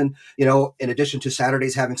spiritual lesson, in addition to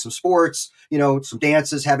Saturdays having some sports, some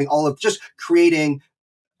dances, having all of just creating,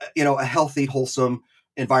 a healthy, wholesome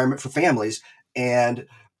environment for families. And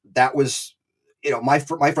that was, my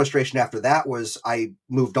frustration after that was I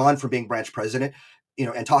moved on from being branch president,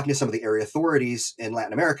 and talking to some of the area authorities in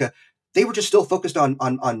Latin America. They were just still focused on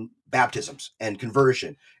baptisms and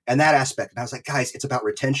conversion and that aspect. And I was like, guys, it's about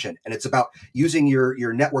retention, and it's about using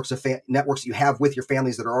your networks that you have with your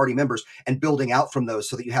families that are already members and building out from those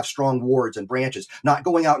so that you have strong wards and branches, not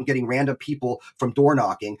going out and getting random people from door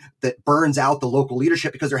knocking that burns out the local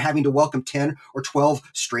leadership because they're having to welcome 10 or 12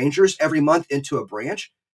 strangers every month into a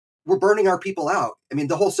branch. We're burning our people out. I mean,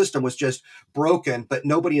 the whole system was just broken, but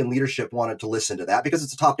nobody in leadership wanted to listen to that because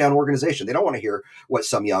it's a top-down organization. They don't want to hear what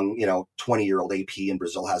some young, 20-year-old AP in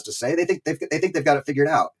Brazil has to say. They think they've got it figured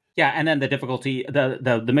out. Yeah, and then the difficulty,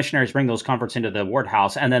 the missionaries bring those converts into the ward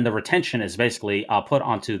house, and then the retention is basically put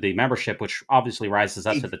onto the membership, which obviously rises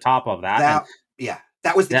up to the top of that.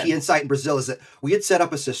 That was the key insight in Brazil, is that we had set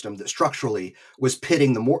up a system that structurally was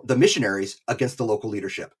pitting the missionaries against the local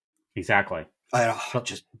leadership. Exactly.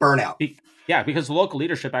 Just burnout. Yeah, because the local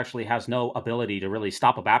leadership actually has no ability to really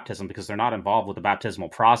stop a baptism because they're not involved with the baptismal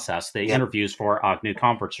process. The interviews for new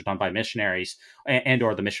converts are done by missionaries and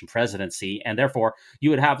or the mission presidency. And therefore,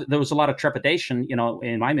 there was a lot of trepidation,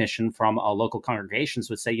 in my mission from local congregations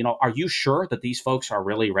would say, are you sure that these folks are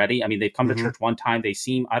really ready? I mean, they've come to church one time. They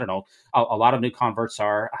seem, I don't know, a lot of new converts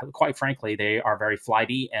are, quite frankly, they are very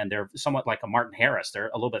flighty, and they're somewhat like a Martin Harris. They're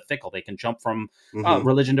a little bit fickle. They can jump from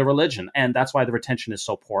religion to religion. And that's why the retention is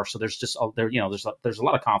so poor. So there's just there's a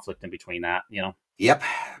lot of conflict in between that, Yep.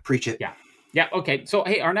 Preach it. Yeah. Okay. So,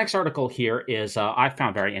 hey, our next article here is I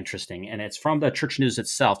found very interesting, and it's from the Church News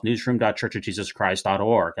itself,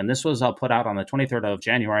 newsroom.churchofjesuschrist.org. And this was put out on the 23rd of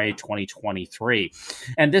January, 2023.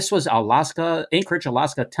 And this was Anchorage,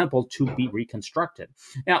 Alaska Temple to be reconstructed.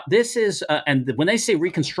 Now, this is, and when they say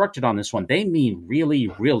reconstructed on this one, they mean really,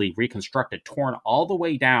 really reconstructed, torn all the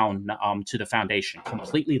way down to the foundation,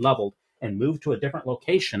 completely leveled, and moved to a different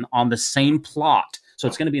location on the same plot. So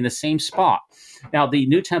it's going to be in the same spot. Now, the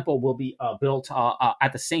new temple will be built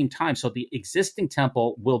at the same time. So the existing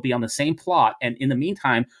temple will be on the same plot. And in the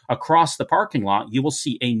meantime, across the parking lot, you will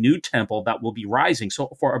see a new temple that will be rising.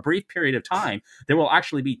 So for a brief period of time, there will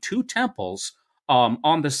actually be two temples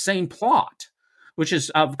on the same plot. which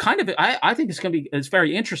is I think it's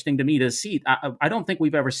very interesting to me to see. I don't think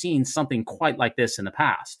we've ever seen something quite like this in the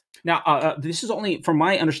past. Now, this is only, from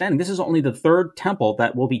my understanding, this is only the third temple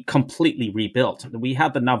that will be completely rebuilt. We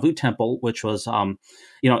have the Nauvoo temple, which was,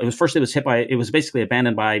 it was basically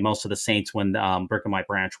abandoned by most of the saints when Brigham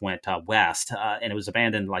Branch went west, and it was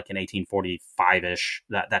abandoned like in 1845-ish,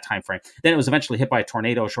 that time frame. Then it was eventually hit by a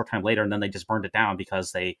tornado a short time later, and then they just burned it down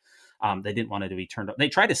because they didn't want it to be turned up. They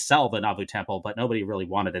tried to sell the Nauvoo temple, but nobody really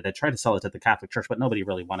wanted it. They tried to sell it to the Catholic Church, but nobody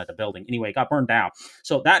really wanted the building. Anyway, it got burned down.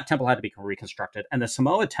 So that temple had to be reconstructed. And the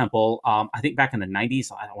Samoa temple, I think back in the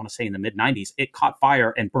 90s, I want to say in the mid 90s, it caught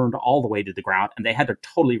fire and burned all the way to the ground. And they had to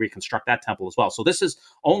totally reconstruct that temple as well. So this is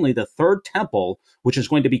only the third temple, which is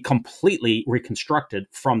going to be completely reconstructed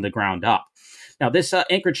from the ground up. Now, this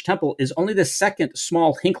Anchorage Temple is only the second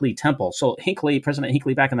small Hinckley temple. So President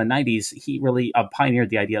Hinckley back in the 90s, he really pioneered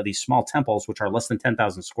the idea of these small temples, which are less than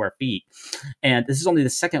 10,000 square feet. And this is only the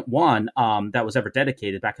second one that was ever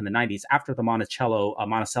dedicated back in the 90s after the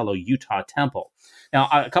Monticello, Utah temple. Now,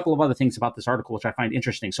 a couple of other things about this article, which I find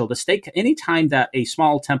interesting. So anytime that a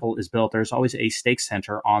small temple is built, there's always a stake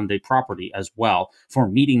center on the property as well for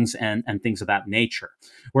meetings and things of that nature.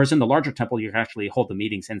 Whereas in the larger temple, you can actually hold the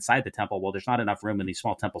meetings inside the temple. Well, there's not enough room in these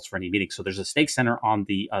small temples for any meetings. So there's a stake center on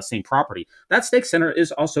the same property. That stake center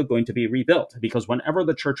is also going to be rebuilt because whenever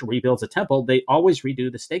the church rebuilds a temple, they always redo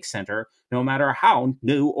the stake center, no matter how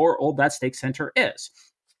new or old that stake center is.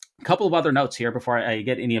 A couple of other notes here before I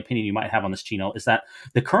get any opinion you might have on this, Chino, is that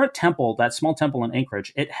the current temple, that small temple in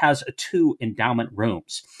Anchorage, it has 2 endowment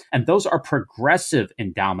rooms. And those are progressive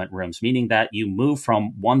endowment rooms, meaning that you move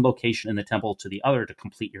from one location in the temple to the other to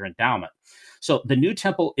complete your endowment. So the new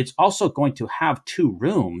temple, it's also going to have 2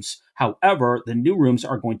 rooms. However, the new rooms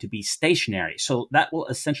are going to be stationary. So that will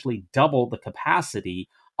essentially double the capacity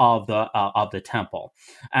of the temple.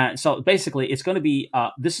 So basically, it's going to be,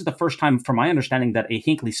 this is the first time, from my understanding, that a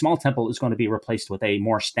Hinckley small temple is going to be replaced with a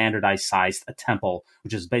more standardized sized temple,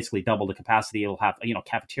 which is basically double the capacity. It'll have,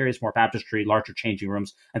 cafeterias, more baptistry, larger changing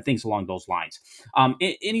rooms, and things along those lines.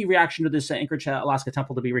 Any reaction to this Anchorage, Alaska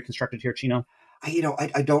temple to be reconstructed here, Chino?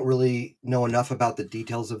 I don't really know enough about the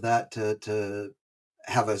details of that to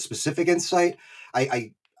have a specific insight.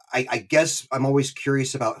 I guess I'm always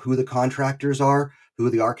curious about who the contractors are, who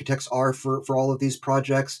the architects are for all of these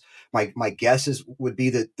projects. My guess would be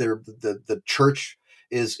that the church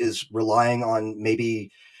is relying on maybe,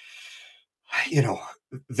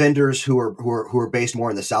 vendors who are based more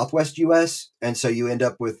in the Southwest U.S. And so you end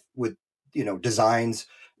up with designs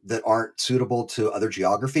that aren't suitable to other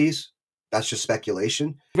geographies. That's just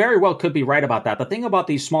speculation. Very well could be right about that. The thing about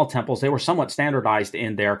these small temples, they were somewhat standardized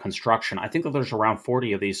in their construction. I think that there's around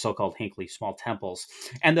 40 of these so-called Hinckley small temples.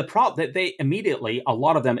 And the problem that a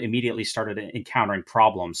lot of them immediately started encountering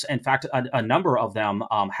problems. In fact, a number of them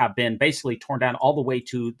have been basically torn down all the way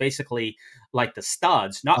to basically like the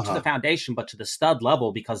studs, not to the foundation, but to the stud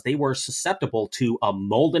level, because they were susceptible to a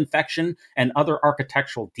mold infection and other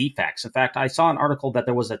architectural defects. In fact, I saw an article that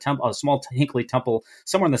there was a small Hinckley temple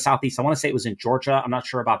somewhere in the southeast. I want to say it was in Georgia. I'm not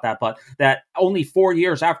sure about that, but that only 4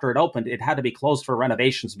 years after it opened, it had to be closed for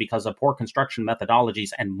renovations because of poor construction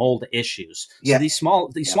methodologies and mold issues. So these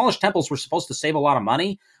smallish temples were supposed to save a lot of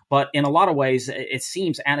money, but in a lot of ways, it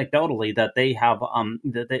seems anecdotally that they have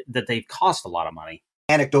that they've cost a lot of money.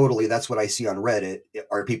 Anecdotally, that's what I see on Reddit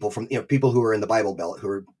are people from people who are in the Bible Belt, who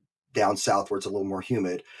are down south where it's a little more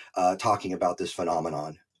humid, talking about this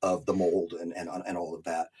phenomenon of the mold and all of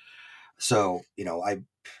that. So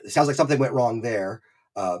it sounds like something went wrong there.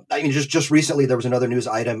 Just recently there was another news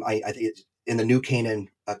item. I think in the New Canaan,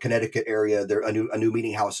 Connecticut area, there a new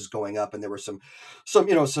meeting house is going up, and there was some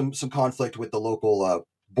conflict with the local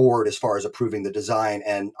board as far as approving the design.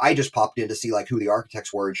 And I just popped in to see who the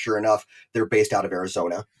architects were, and sure enough, they're based out of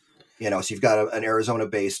Arizona. So you've got an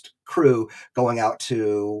Arizona-based crew going out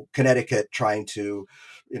to Connecticut trying to,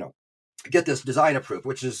 get this design approved,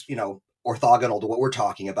 which is orthogonal to what we're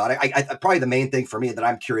talking about. I probably the main thing for me that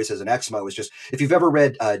I'm curious as an Exmo is just if you've ever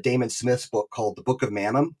read Damon Smith's book called The Book of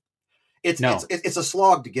Mammon. It's a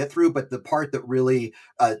slog to get through, but the part that really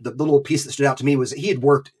the little piece that stood out to me was he had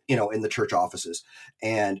worked in the church offices,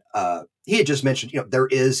 and he had just mentioned there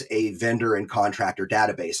is a vendor and contractor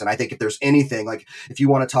database, and I think if there's anything if you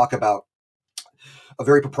want to talk about a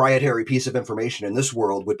very proprietary piece of information in this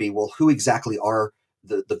world would be, well, who exactly are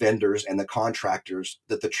the vendors and the contractors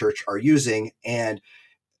that the church are using. And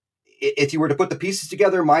if you were to put the pieces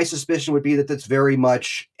together, my suspicion would be that that's very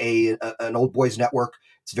much an old boys network.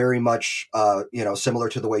 It's very much, similar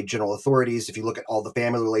to the way general authorities, if you look at all the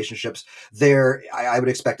family relationships there, I would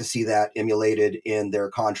expect to see that emulated in their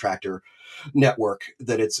contractor network,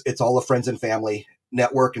 that it's all a friends and family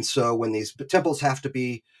network. And so when these temples have to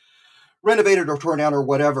be renovated or torn down or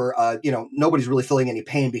whatever, nobody's really feeling any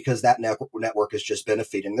pain because that network is just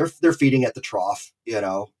benefiting. They're feeding at the trough,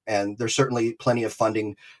 and there's certainly plenty of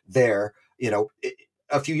funding there.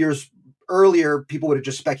 A few years earlier, people would have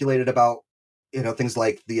just speculated about, things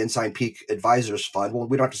like the Ensign Peak Advisors Fund. Well,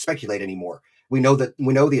 we don't have to speculate anymore. We know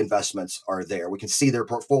the investments are there. We can see their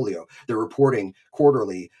portfolio. They're reporting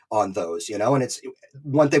quarterly on those, and it's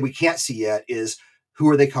one thing we can't see yet is who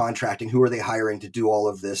are they contracting? Who are they hiring to do all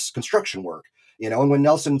of this construction work? And when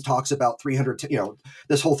Nelson talks about 300,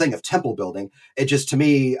 this whole thing of temple building, it just, to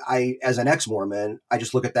me, as an ex-Mormon, I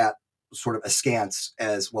just look at that sort of askance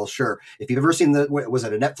as, well, sure. If you've ever seen was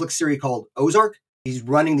it a Netflix series called Ozark? He's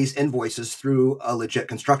running these invoices through a legit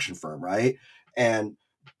construction firm, right? And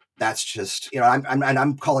that's just,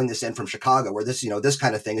 I'm calling this in from Chicago, where this, this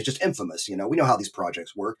kind of thing is just infamous. We know how these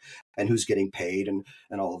projects work and who's getting paid and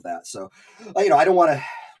all of that. So, I don't want to,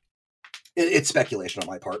 it's speculation on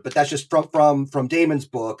my part, but that's just from Damon's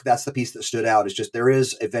book. That's the piece that stood out. Is just there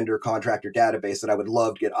is a vendor contractor database that I would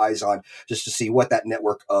love to get eyes on, just to see what that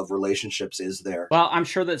network of relationships is there. Well, I'm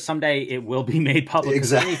sure that someday it will be made public.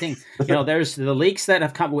 Exactly. Anything, there's the leaks that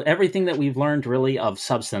have come. Everything that we've learned really of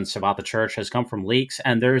substance about the church has come from leaks,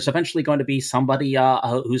 and there's eventually going to be somebody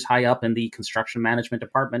who's high up in the construction management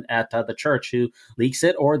department at the church who leaks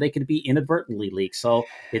it, or they could be inadvertently leaked. So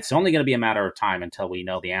it's only going to be a matter of time until we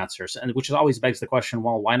know the answers, and which always begs the question,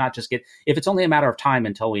 well, why not just if it's only a matter of time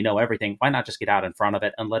until we know everything, why not just get out in front of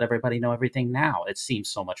it and let everybody know everything now? It seems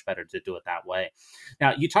so much better to do it that way.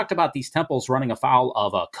 Now, you talked about these temples running afoul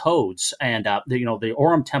of codes, and the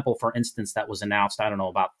Orem Temple, for instance, that was announced, I don't know,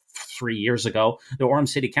 about 3 years ago. The Orem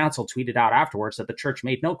City Council tweeted out afterwards that the church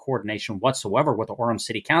made no coordination whatsoever with the Orem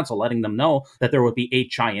City Council, letting them know that there would be a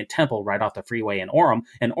giant temple right off the freeway in Orem,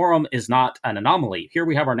 and Orem is not an anomaly. Here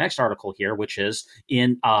we have our next article here, which is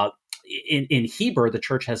in Heber, the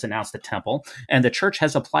church has announced a temple, and the church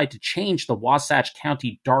has applied to change the Wasatch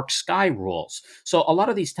County dark sky rules. So a lot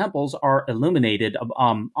of these temples are illuminated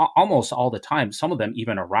almost all the time, some of them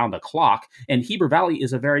even around the clock. And Heber Valley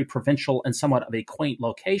is a very provincial and somewhat of a quaint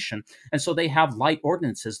location. And so they have light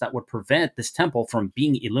ordinances that would prevent this temple from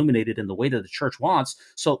being illuminated in the way that the church wants.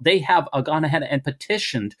 So they have gone ahead and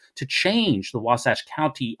petitioned to change the Wasatch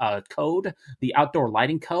County code, the outdoor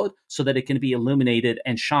lighting code, so that it can be illuminated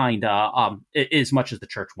and shined as much as the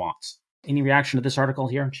church wants. Any reaction to this article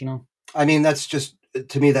here, Chino? I mean, that's just,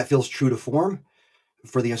 to me, that feels true to form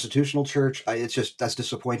for the institutional church. That's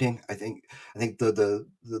disappointing. I think the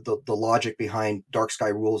logic behind dark sky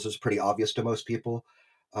rules is pretty obvious to most people.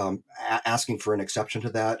 Asking for an exception to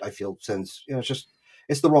that, I feel, sends,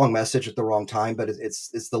 it's the wrong message at the wrong time, but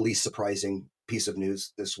it's the least surprising piece of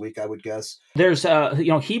news this week, I would guess. There's,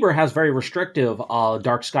 Heber has very restrictive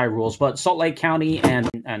dark sky rules, but Salt Lake County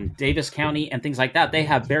and Davis County and things like that, they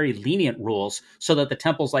have very lenient rules so that the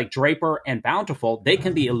temples like Draper and Bountiful, they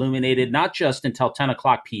can be illuminated not just until 10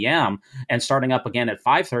 o'clock p.m. and starting up again at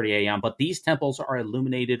 5:30 a.m., but these temples are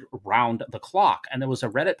illuminated round the clock. And there was a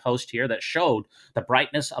Reddit post here that showed the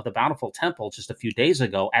brightness of the Bountiful Temple just a few days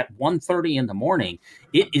ago at 1:30 in the morning.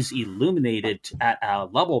 It is illuminated at a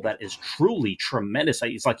level that is truly tremendous.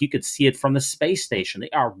 It's like you could see it from the space station.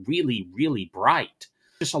 They are really, really bright.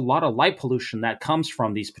 Just a lot of light pollution that comes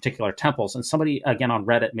from these particular temples. And somebody, again, on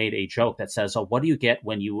Reddit made a joke that says, what do you get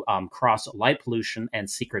when you cross light pollution and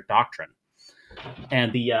secret doctrine?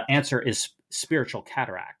 And the answer is spiritual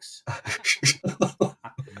cataracts.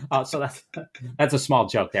 So that's a small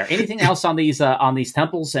joke there. Anything else on these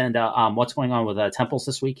temples and what's going on with temples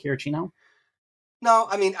this week here, Chino? No,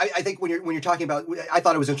 I mean, I think when you're talking about, I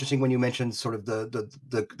thought it was interesting when you mentioned sort of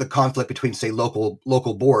the conflict between, say, local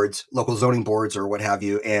boards, local zoning boards, or what have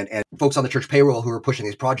you, and folks on the church payroll who are pushing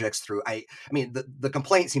these projects through. I mean, the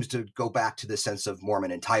complaint seems to go back to this sense of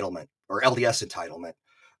Mormon entitlement or LDS entitlement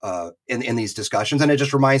in these discussions, and it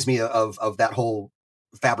just reminds me of that whole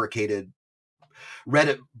fabricated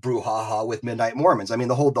Reddit brouhaha with Midnight Mormons. I mean,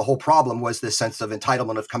 the whole problem was this sense of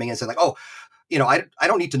entitlement of coming in and saying like, oh, I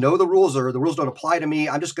don't need to know the rules, or the rules don't apply to me.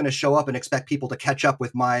 I'm just going to show up and expect people to catch up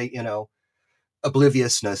with my,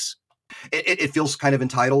 obliviousness. It feels kind of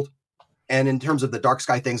entitled. And in terms of the dark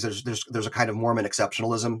sky things, there's a kind of Mormon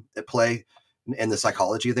exceptionalism at play and the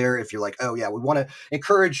psychology there. If you're like, oh yeah, we want to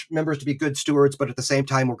encourage members to be good stewards, but at the same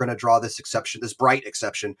time, we're going to draw this exception, this bright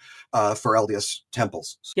exception for LDS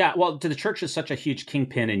temples. Yeah, well, the church is such a huge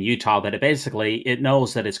kingpin in Utah that it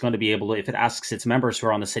knows that it's going to be able to, if it asks its members who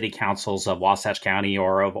are on the city councils of Wasatch County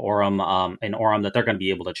or of Orem, that they're going to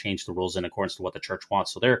be able to change the rules in accordance to what the church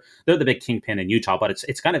wants. So they're the big kingpin in Utah. But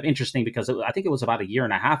it's kind of interesting because I think it was about a year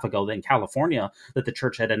and a half ago in California that the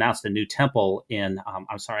church had announced a new temple in,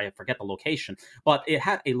 I'm sorry, I forget the location, but it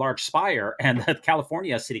had a large spire, and the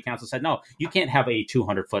California City Council said, no, you can't have a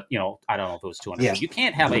 200-foot, I don't know if it was 200, yeah. You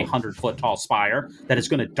can't have a 100-foot tall spire that is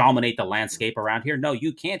going to dominate the landscape around here. No,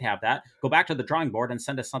 you can't have that. Go back to the drawing board and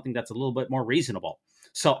send us something that's a little bit more reasonable.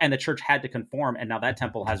 So, and the church had to conform, and now that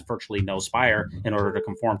temple has virtually no spire in order to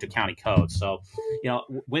conform to county code. So,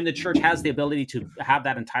 when the church has the ability to have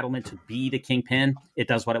that entitlement to be the kingpin, it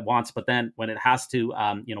does what it wants. But then when it has to,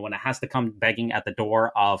 when it has to come begging at the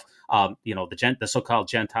door of, the so-called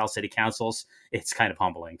Gentile city councils, it's kind of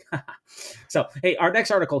humbling. So, hey, our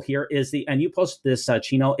next article here is and you posted this,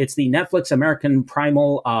 Chino. It's the Netflix American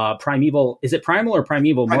Primeval. Is it Primal or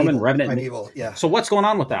Primeval? Mormon Revenant. Primeval, yeah. So what's going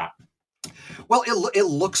on with that? Well, it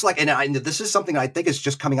looks like, and this is something I think is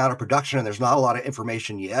just coming out of production, and there's not a lot of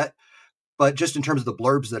information yet. But just in terms of the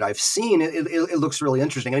blurbs that I've seen, it looks really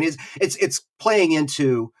interesting. I mean, it's playing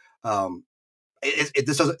into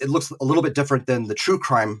it looks a little bit different than the true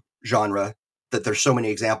crime genre. That there's so many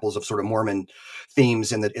examples of sort of Mormon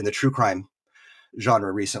themes in the true crime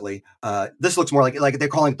genre recently. This looks more like they're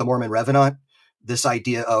calling it the Mormon Revenant. This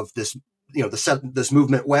idea of this, this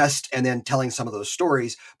movement west, and then telling some of those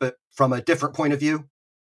stories, but from a different point of view,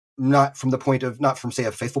 not from say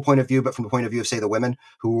a faithful point of view, but from the point of view of say the women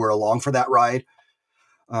who were along for that ride,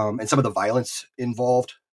 and some of the violence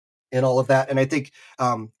involved in all of that. And I think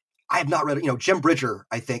I have not read, Jim Bridger,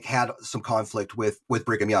 I think, had some conflict with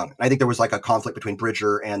Brigham Young. And I think there was like a conflict between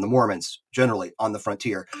Bridger and the Mormons generally on the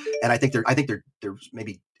frontier. And I think they're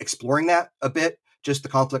maybe exploring that a bit, just the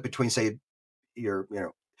conflict between say your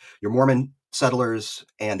Mormon settlers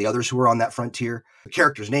and the others who were on that frontier. The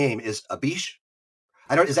character's name is Abish.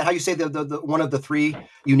 Is that how you say the one of the three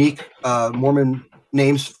unique Mormon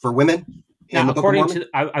names for women? Now, according to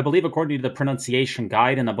the pronunciation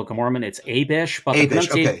guide in the Book of Mormon, it's Abish, but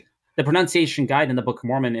the pronunciation guide in the Book of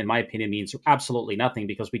Mormon, in my opinion, means absolutely nothing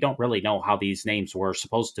because we don't really know how these names were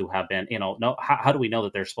supposed to have been. How do we know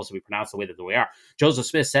that they're supposed to be pronounced the way that they are? Joseph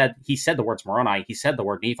Smith said the words Moroni. He said the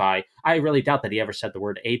word Nephi. I really doubt that he ever said the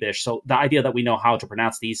word Abish. So the idea that we know how to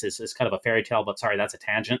pronounce these is kind of a fairy tale. But sorry, that's a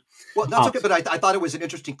tangent. Well, that's okay. But I thought it was an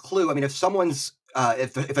interesting clue. I mean, if someone's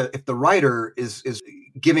if the writer is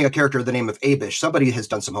giving a character the name of Abish, somebody has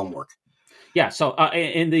done some homework. Yeah, so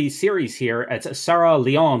in the series here, it's Sarah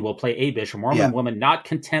Leon will play Abish, a Mormon woman not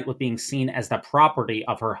content with being seen as the property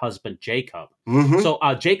of her husband, Jacob. Mm-hmm. So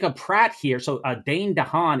Jacob Pratt here, Dane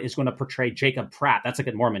DeHaan is going to portray Jacob Pratt. That's a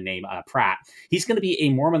good Mormon name, Pratt. He's going to be a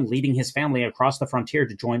Mormon leading his family across the frontier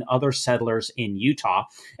to join other settlers in Utah.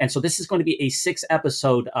 And so this is going to be a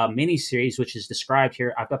 6-episode miniseries, which is described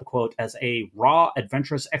here, I've got the quote, as a raw,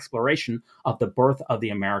 adventurous exploration of the birth of the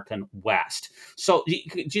American West. So do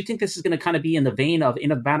you think this is going to kind of be in the vein of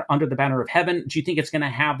Under the Banner of Heaven? Do you think it's going to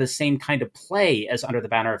have the same kind of play as Under the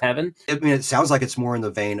Banner of Heaven? I mean, it sounds like it's more in the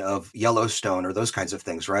vein of Yellowstone or those kinds of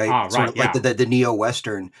things, right? Right, sort of like the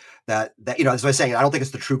neo-Western that as I was saying, I don't think it's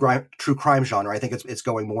the true crime genre. I think it's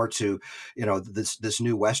going more to, this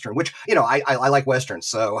new Western, which, I like Westerns,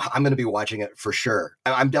 so I'm going to be watching it for sure.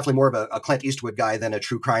 I'm definitely more of a Clint Eastwood guy than a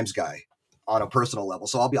true crimes guy on a personal level.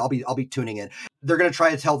 So I'll be tuning in. They're going to try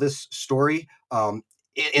to tell this story,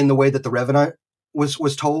 in the way that the Revenant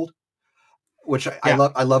was told, which I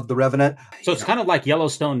love the Revenant. So it's kind of like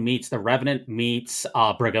Yellowstone meets the Revenant meets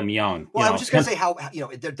Brigham Young. Well, I was just going to say how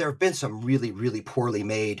there have been some really, really poorly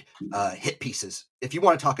made hit pieces. If you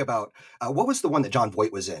want to talk about what was the one that John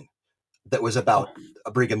Voight was in that was about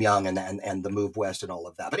Brigham Young and the move west and all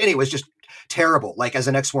of that. But anyway, it was just terrible. Like as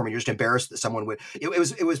an ex-Mormon, you're just embarrassed that someone would.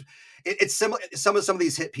 It's similar. Some of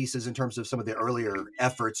these hit pieces in terms of some of the earlier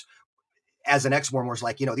efforts. As an ex-Mormon, was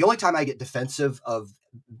like, the only time I get defensive of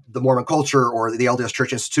the Mormon culture or the LDS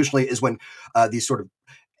Church institutionally is when these sort of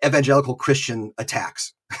evangelical Christian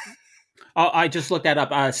attacks. I just looked that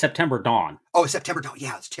up. September Dawn. Oh, September Dawn.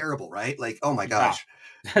 Yeah, it's terrible, right? Like, oh my gosh.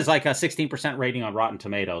 Yeah. It's like a 16% rating on Rotten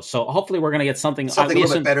Tomatoes. So hopefully we're going to get something a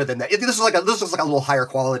little bit better than that. This is like a little higher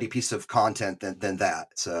quality piece of content than that.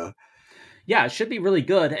 So. Yeah, it should be really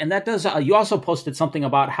good. And that does, you also posted something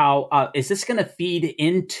about how, is this going to feed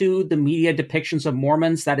into the media depictions of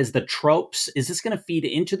Mormons? That is the tropes. Is this going to feed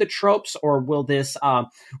into the tropes, or will this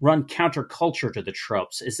run counterculture to the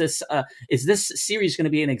tropes? Is this series going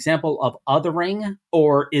to be an example of othering,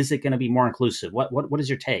 or is it going to be more inclusive? What is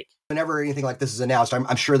your take? Whenever anything like this is announced,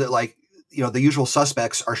 I'm sure that the usual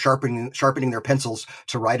suspects are sharpening their pencils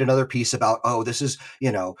to write another piece about, oh, this is,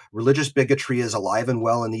 religious bigotry is alive and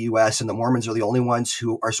well in the U.S. and the Mormons are the only ones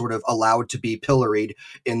who are sort of allowed to be pilloried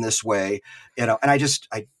in this way, and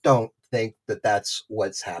I don't think that that's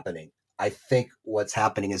what's happening. I think what's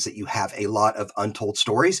happening is that you have a lot of untold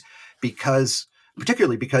stories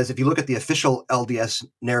particularly because if you look at the official LDS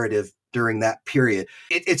narrative during that period,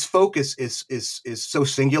 its focus is so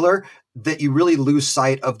singular that you really lose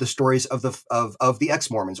sight of the stories of the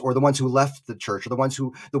ex-Mormons, or the ones who left the church, or the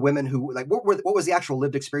women who, like, what was the actual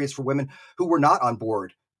lived experience for women who were not on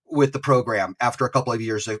board with the program after a couple of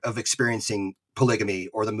years of experiencing polygamy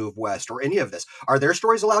or the move west or any of this. Are their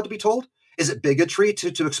stories allowed to be told? Is it bigotry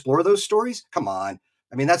to explore those stories? Come on.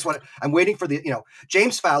 I mean, that's what I'm waiting for.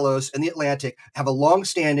 James Fallows and the Atlantic have a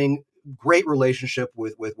long-standing, great relationship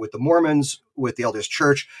with the Mormons, with the LDS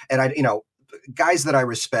Church, and guys that I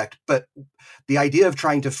respect. But the idea of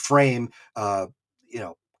trying to frame,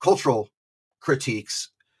 cultural critiques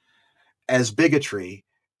as bigotry,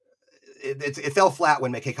 it fell flat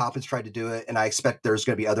when McKay Coppins tried to do it, and I expect there's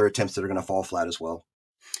going to be other attempts that are going to fall flat as well.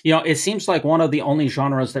 It seems like one of the only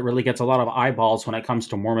genres that really gets a lot of eyeballs when it comes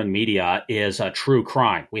to Mormon media is true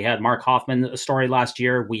crime. We had Mark Hoffman's story last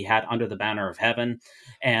year. We had Under the Banner of Heaven.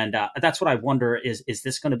 And that's what I wonder, is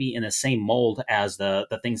this going to be in the same mold as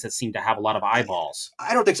the things that seem to have a lot of eyeballs?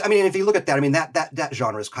 I don't think so. I mean, if you look at that, I mean, that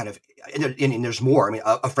genre is kind of, and there's more. I mean,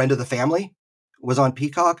 a Friend of the Family was on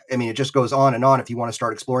Peacock. I mean, it just goes on and on if you want to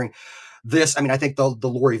start exploring this. I mean, I think the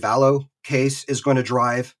Lori Vallow case is going to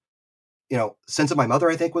drive, Sins of My Mother,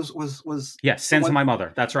 I think was yes, Sins of My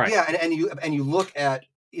Mother. That's right. Yeah, and you look at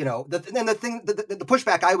the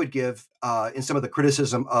pushback I would give in some of the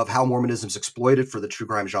criticism of how Mormonism is exploited for the true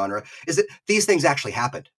crime genre is that these things actually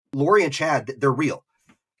happened. Lori and Chad, they're real.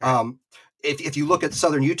 If you look at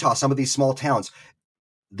southern Utah, some of these small towns,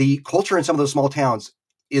 the culture in some of those small towns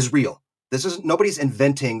is real. Nobody's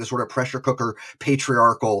inventing the sort of pressure cooker,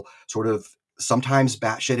 patriarchal sort of sometimes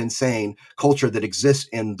batshit insane culture that exists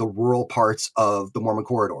in the rural parts of the Mormon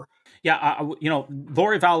corridor. Yeah,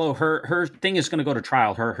 Lori Vallow, her thing is going to go to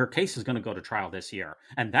trial. Her case is going to go to trial this year.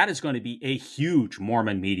 And that is going to be a huge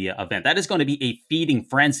Mormon media event. That is going to be a feeding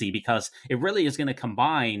frenzy, because it really is going to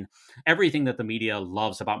combine everything that the media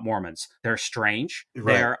loves about Mormons. They're strange.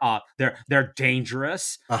 Right. They're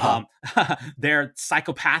dangerous. Uh-huh. They're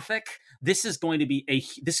psychopathic. This is going to be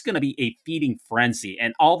a feeding frenzy,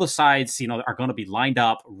 and all the sides, are going to be lined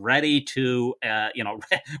up, ready to,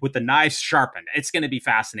 with the knives sharpened. It's going to be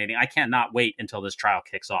fascinating. I cannot wait until this trial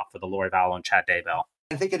kicks off for the Lori Vallow and Chad Daybell.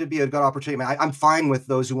 I think it'd be a good opportunity. I mean, I'm fine with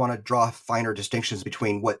those who want to draw finer distinctions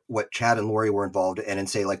between what Chad and Lori were involved in and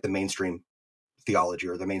say like the mainstream theology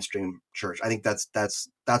or the mainstream church. I think that's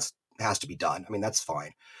has to be done. I mean, that's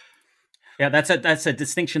fine. Yeah, that's a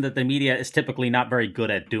distinction that the media is typically not very good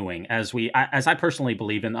at doing. As I personally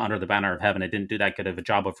believe in Under the Banner of Heaven, it didn't do that good of a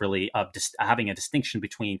job of really having a distinction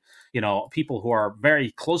between, people who are very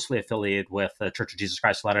closely affiliated with the Church of Jesus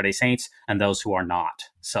Christ of Latter-day Saints and those who are not.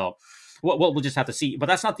 So we'll just have to see. But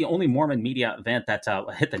that's not the only Mormon media event that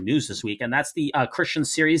hit the news this week. And that's the Christian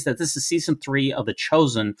series. This is season 3 of The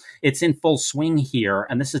Chosen. It's in full swing here.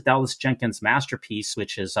 And this is Dallas Jenkins' masterpiece,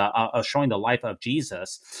 which is showing the life of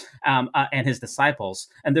Jesus and his disciples.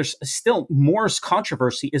 And there's still more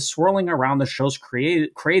controversy is swirling around the show's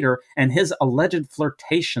creator and his alleged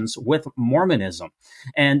flirtations with Mormonism.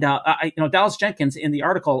 And Dallas Jenkins, in the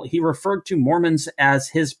article, he referred to Mormons as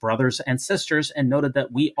his brothers and sisters and noted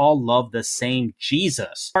that we all love the same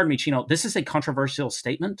Jesus. Pardon me, Chino, this is a controversial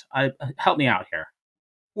statement. Help me out here.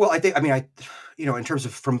 Well, in terms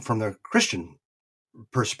of from the Christian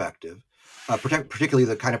perspective, particularly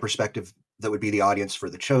the kind of perspective that would be the audience for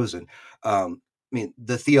The Chosen,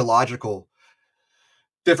 the theological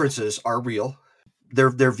differences are real.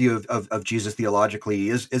 Their view of Jesus theologically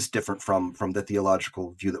is different from the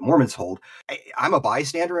theological view that Mormons hold. I'm a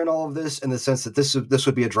bystander in all of this, in the sense that this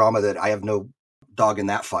would be a drama that I have no dog in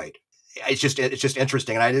that fight. It's just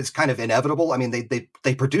interesting, and it's kind of inevitable. I mean,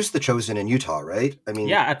 they produced The Chosen in Utah, right? I mean,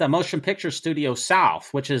 yeah, at the Motion Picture Studio South,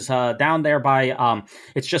 which is down there by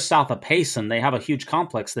it's just south of Payson. They have a huge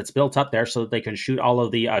complex that's built up there so that they can shoot all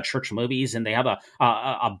of the church movies, and they have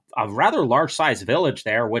a rather large size village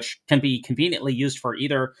there, which can be conveniently used for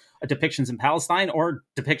either depictions in Palestine or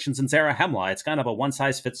depictions in Zarahemla. It's kind of a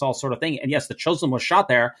one-size-fits-all sort of thing. And yes, The Chosen was shot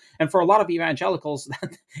there. And for a lot of evangelicals,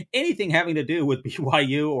 anything having to do with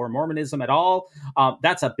BYU or Mormonism at all,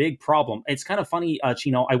 that's a big problem. It's kind of funny,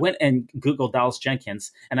 Chino. I went and Googled Dallas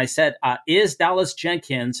Jenkins, and I said, is Dallas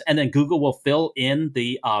Jenkins, and then Google will fill in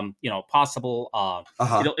the, possible,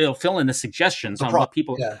 it'll fill in the suggestions on what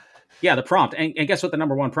people... Yeah, the prompt. And guess what the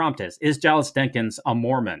number one prompt is? Is Dallas Jenkins a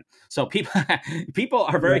Mormon? So people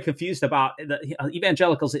are very confused about the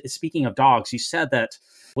evangelicals. Speaking of dogs, you said that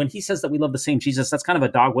when he says that we love the same Jesus, that's kind of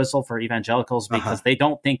a dog whistle for evangelicals because they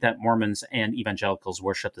don't think that Mormons and evangelicals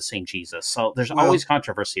worship the same Jesus. So there's always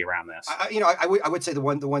controversy around this. I would say the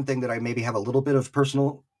one thing that I maybe have a little bit of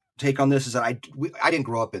personal take on this is that I didn't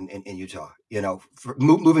grow up in Utah.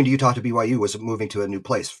 Moving to Utah to BYU was moving to a new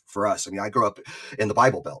place for us. I mean, I grew up in the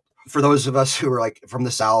Bible Belt. For those of us who are like from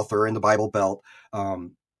the South or in the Bible Belt,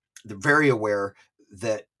 they're very aware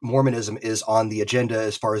that Mormonism is on the agenda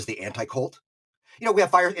as far as the anti-cult. We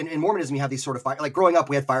have in Mormonism, you have these sort of like growing up,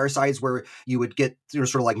 we had firesides where you would get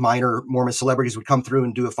sort of like minor Mormon celebrities would come through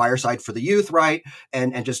and do a fireside for the youth, right?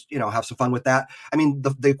 And just, have some fun with that. I mean,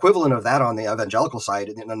 the equivalent of that on the evangelical side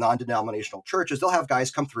in a non-denominational church is they'll have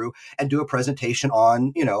guys come through and do a presentation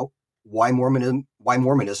on, why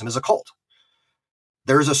Mormonism is a cult.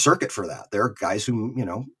 There's a circuit for that. There are guys who,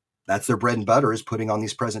 that's their bread and butter is putting on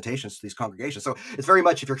these presentations to these congregations. So it's very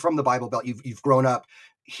much, if you're from the Bible Belt, you've grown up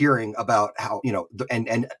hearing about how,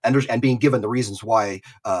 and being given the reasons why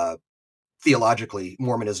theologically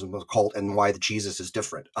Mormonism is a cult and why the Jesus is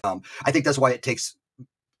different. I think that's why it takes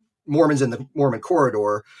Mormons in the Mormon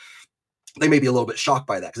corridor. They may be a little bit shocked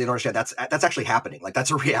by that because they don't understand that's actually happening. Like that's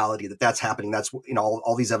a reality that's happening. That's,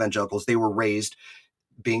 all these evangelicals, they were raised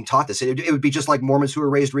being taught this. It would be just like Mormons who were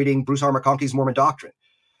raised reading Bruce R. McConkie's Mormon Doctrine.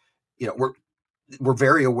 We're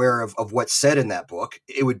very aware of what's said in that book.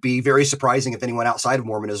 It would be very surprising if anyone outside of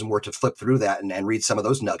Mormonism were to flip through that and read some of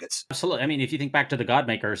those nuggets. Absolutely. I mean, if you think back to the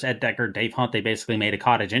Godmakers, Ed Decker, Dave Hunt, they basically made a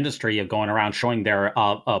cottage industry of going around showing their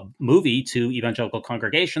movie to evangelical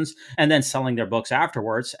congregations and then selling their books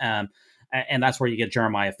afterwards. And that's where you get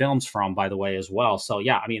Jeremiah Films from, by the way, as well. So,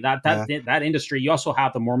 yeah, I mean, that industry. You also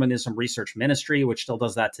have the Mormonism Research Ministry, which still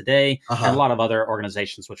does that today, and a lot of other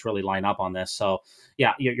organizations which really line up on this. So,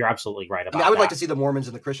 yeah, you're absolutely right about that. I would like to see the Mormons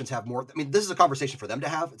and the Christians have more. I mean, this is a conversation for them to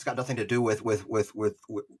have. It's got nothing to do with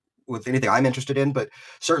anything I'm interested in, but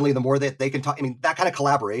certainly the more that they can talk, I mean, that kind of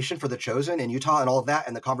collaboration for the Chosen in Utah and all of that,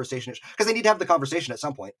 and the conversation, because they need to have the conversation at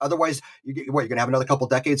some point. Otherwise, you're going to have another couple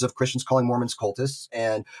decades of Christians calling Mormons cultists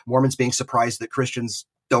and Mormons being surprised that Christians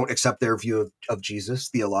don't accept their view of Jesus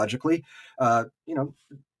theologically.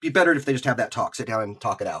 Be better if they just have that talk, sit down and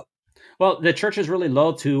talk it out. Well, the church is really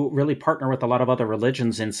loath to really partner with a lot of other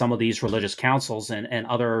religions in some of these religious councils and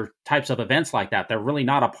other types of events like that. They're really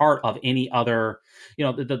not a part of any other,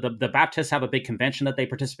 the Baptists have a big convention that they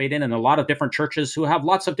participate in, and a lot of different churches who have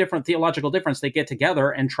lots of different theological difference, they get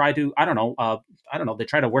together and try to, they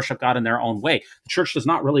try to worship God in their own way. The church does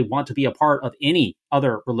not really want to be a part of any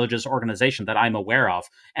other religious organization that I'm aware of.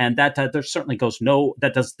 And that there certainly does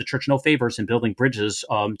the church no favors in building bridges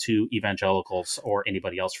to evangelicals or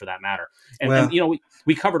anybody else for that matter. And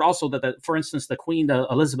we covered also that, for instance, the Queen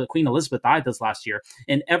Elizabeth died this last year.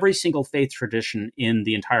 In every single faith tradition in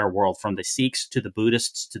the entire world, from the Sikhs to the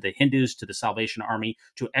Buddhists to the Hindus to the Salvation Army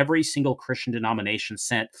to every single Christian denomination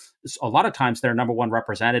sent a lot of times their number one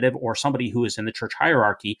representative or somebody who is in the church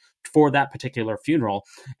hierarchy for that particular funeral.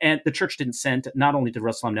 And the church didn't send, not only did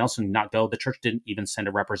Russell M. Nelson not go, the church didn't even send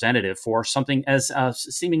a representative for something as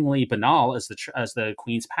seemingly banal as the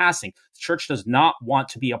Queen's passing. The church does not want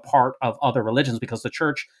to be a part of other religions because the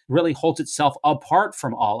church really holds itself apart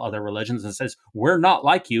from all other religions and says, we're not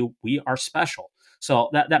like you, we are special. So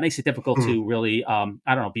that makes it difficult to really,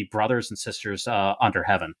 be brothers and sisters under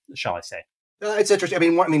heaven, shall I say. It's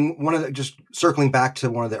interesting. One of the, just circling back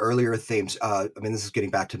to one of the earlier themes. This is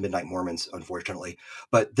getting back to Midnight Mormons, unfortunately.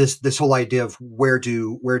 But this whole idea of where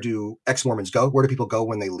do ex-Mormons go? Where do people go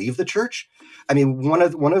when they leave the church? I mean, one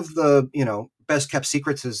of the best kept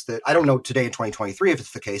secrets is that, I don't know today in 2023 if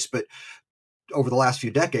it's the case, but over the last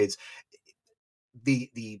few decades,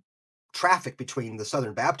 the traffic between the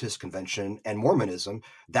Southern Baptist Convention and Mormonism,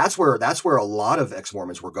 that's where a lot of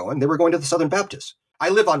ex-Mormons were going. They were going to the Southern Baptists. I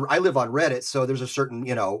live on Reddit, so there's a certain,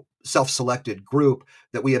 self-selected group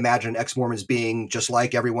that we imagine ex-Mormons being just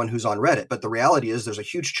like everyone who's on Reddit. But the reality is there's a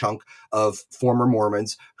huge chunk of former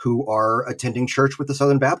Mormons who are attending church with the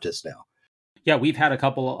Southern Baptists now. Yeah, we've had a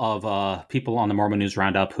couple of people on the Mormon News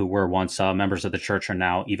Roundup who were once members of the church are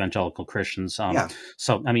now evangelical Christians.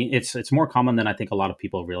 So, it's more common than I think a lot of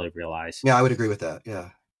people really realize. Yeah, I would agree with that. Yeah.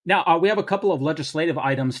 Now, we have a couple of legislative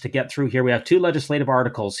items to get through here. We have two legislative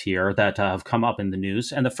articles here that have come up in the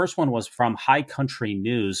news. And the first one was from High Country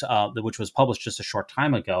News, which was published just a short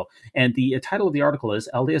time ago. And the title of the article is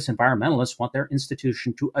LDS Environmentalists Want Their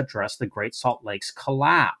Institution to Address the Great Salt Lake's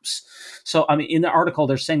Collapse. So, I mean, in the article,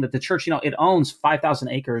 they're saying that the church, it owns 5,000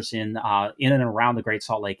 acres in and around the Great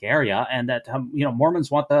Salt Lake area. And that, Mormons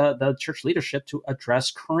want the church leadership to address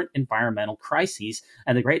current environmental crises.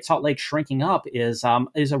 And the Great Salt Lake shrinking up is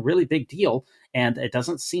a really big deal, and it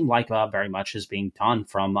doesn't seem like very much is being done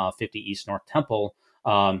from 50 East North Temple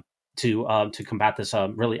to combat this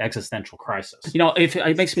really existential crisis. If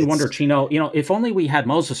it makes me wonder, Chino, if only we had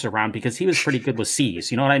Moses around, because he was pretty good with seas.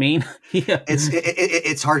 You know what I mean? Yeah.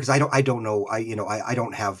 It's hard because I don't know. I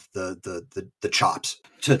don't have the chops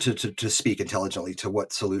to speak intelligently to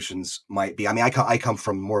what solutions might be. I mean, I come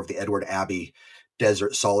from more of the Edward Abbey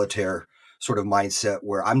desert solitaire sort of mindset,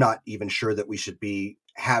 where I'm not even sure that we should be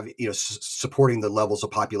supporting the levels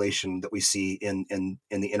of population that we see in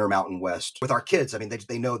the Intermountain West with our kids. I mean,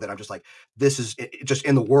 they know that I'm just like, this is just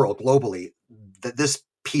in the world globally, that this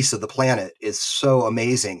piece of the planet is so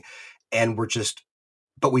amazing. And we're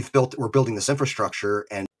building this infrastructure,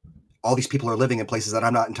 and all these people are living in places that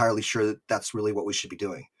I'm not entirely sure that that's really what we should be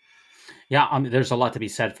doing. Yeah, there's a lot to be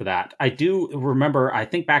said for that. I do remember, I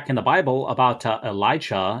think back in the Bible about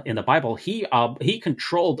Elijah in the Bible, he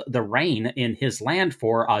controlled the rain in his land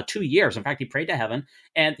for 2 years. In fact, he prayed to heaven,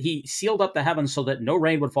 and he sealed up the heavens so that no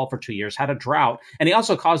rain would fall for 2 years, had a drought, and he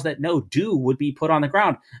also caused that no dew would be put on the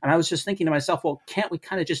ground. And I was just thinking to myself, well, can't we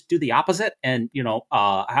kind of just do the opposite and,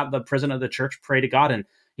 have the president of the church pray to God and,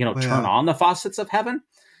 turn on the faucets of heaven?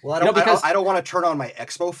 Well, I don't want to turn on my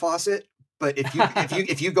Expo faucet. But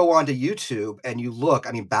if you go onto YouTube and you look,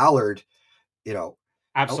 I mean, Ballard,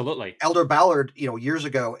 absolutely, Elder Ballard, years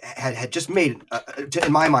ago had just made,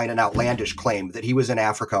 in my mind, an outlandish claim that he was in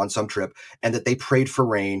Africa on some trip and that they prayed for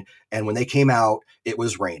rain, and when they came out, it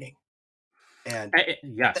was raining. And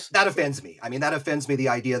yes, that offends me. I mean, that offends me. The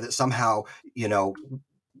idea that somehow,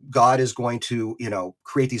 God is going to,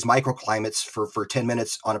 create these microclimates for 10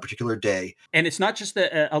 minutes on a particular day. And it's not just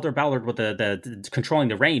the Elder Ballard with the controlling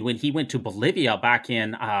the rain. When he went to Bolivia back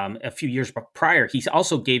in a few years prior, he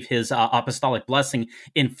also gave his apostolic blessing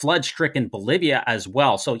in flood-stricken Bolivia as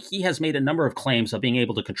well. So he has made a number of claims of being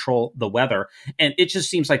able to control the weather. And it just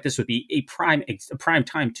seems like this would be a prime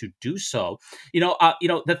time to do so.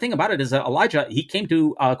 The thing about it is that Elijah, he came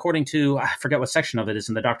to, according to, I forget what section of it is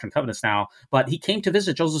in the Doctrine and Covenants now, but he came to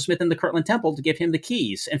visit Joseph Smith in the Kirtland Temple to give him the keys.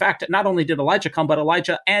 In fact, not only did Elijah come, but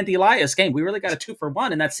Elijah and Elias came. We really got a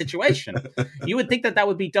 2-for-1 in that situation. You would think that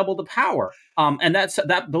would be double the power. And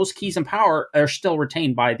those keys and power are still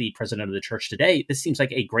retained by the president of the church today. This seems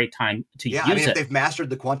like a great time to use it. If they've mastered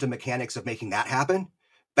the quantum mechanics of making that happen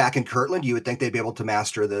back in Kirtland, you would think they'd be able to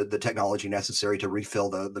master the technology necessary to refill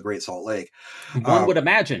the Great Salt Lake. One would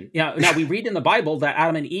imagine. Now we read in the Bible that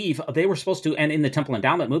Adam and Eve, they were supposed to, and in the Temple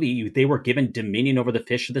Endowment movie, they were given dominion over the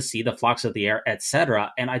fish of the sea, the flocks of the air,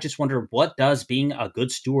 etc. And I just wonder, what does being a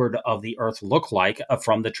good steward of the earth look like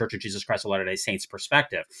from the Church of Jesus Christ of Latter-day Saints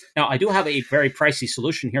perspective? Now, I do have a very pricey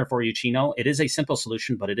solution here for you, Chino. It is a simple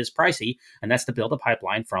solution, but it is pricey, and that's to build a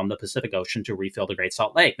pipeline from the Pacific Ocean to refill the Great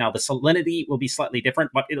Salt Lake. Now, the salinity will be slightly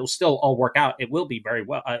different, but it'll still all work out. It will be very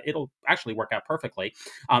well. It'll actually work out perfectly.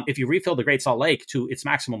 If you refill the Great Salt Lake to its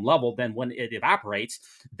maximum level, then when it evaporates,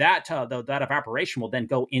 that evaporation will then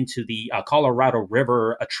go into the Colorado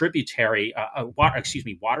River, a tributary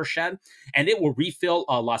watershed, and it will refill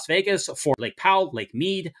Las Vegas, Fort Lake Powell, Lake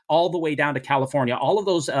Mead, all the way down to California. All of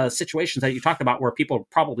those situations that you talked about where people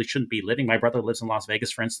probably shouldn't be living. My brother lives in Las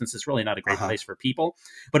Vegas, for instance. It's really not a great place for people.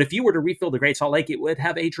 But if you were to refill the Great Salt Lake, it would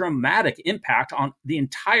have a dramatic impact on the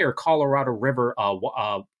entire Colorado River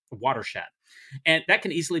watershed. And that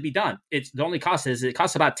can easily be done. The only cost is it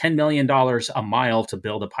costs about $10 million a mile to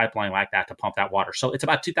build a pipeline like that to pump that water. So it's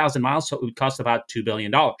about 2,000 miles. So it would cost about $2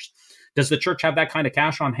 billion. Does the church have that kind of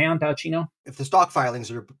cash on hand, Chino? If the stock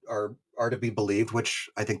filings are to be believed, which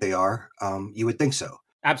I think they are, you would think so.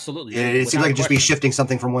 Absolutely. It seems like it'd just be shifting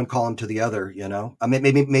something from one column to the other,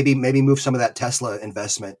 maybe move some of that Tesla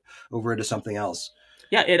investment over into something else.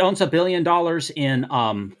 Yeah, it owns $1 billion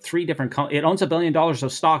in 3 different. It owns $1 billion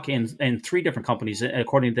of stock in 3 different companies,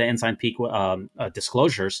 according to the Ensign Peak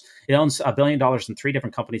disclosures. It owns $1 billion in 3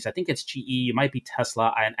 different companies. I think it's GE, it might be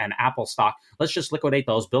Tesla, and Apple stock. Let's just liquidate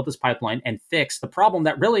those, build this pipeline, and fix the problem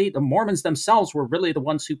that really the Mormons themselves were really the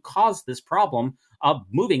ones who caused this problem of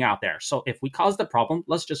moving out there. So if we caused the problem,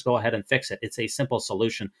 let's just go ahead and fix it. It's a simple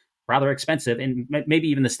solution. rather expensive, and maybe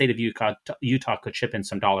even the state of Utah could chip in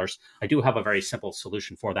some dollars. I do have a very simple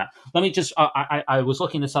solution for that. Let me just, I was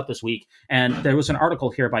looking this up this week, and there was an article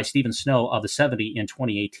here by Stephen Snow of the 70 in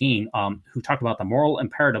 2018, who talked about the moral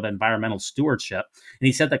imperative of environmental stewardship. And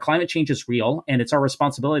he said that climate change is real, and it's our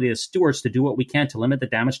responsibility as stewards to do what we can to limit the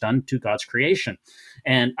damage done to God's creation.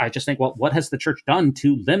 And I just think, well, what has the church done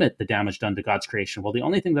to limit the damage done to God's creation? Well, the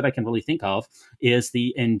only thing that I can really think of is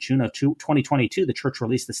in June of 2022, the church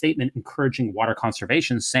released a statement encouraging water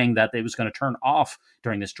conservation, saying that it was going to turn off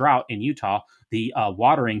during this drought in Utah the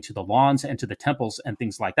watering to the lawns and to the temples and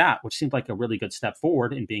things like that, which seemed like a really good step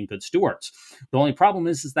forward in being good stewards. The only problem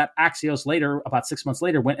is that Axios later, about 6 months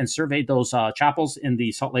later, went and surveyed those chapels in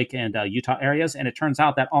the Salt Lake and Utah areas, and it turns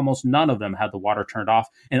out that almost none of them had the water turned off,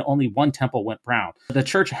 and only one temple went brown. The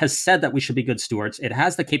church has said that we should be good stewards. It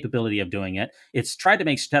has the capability of doing it. It's tried to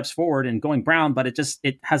make steps forward and going brown, but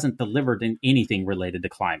it hasn't delivered in anything related to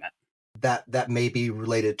climate. That may be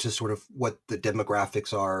related to sort of what the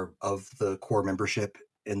demographics are of the core membership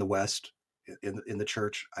in the West in the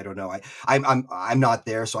church. I don't know. I'm not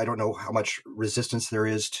there, so I don't know how much resistance there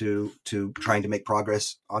is to trying to make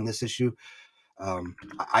progress on this issue.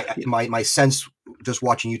 My sense, just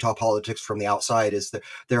watching Utah politics from the outside, is that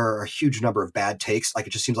there are a huge number of bad takes. Like,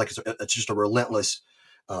 it just seems like it's just a relentless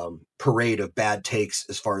parade of bad takes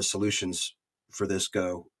as far as solutions for this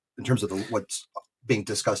go in terms of what's being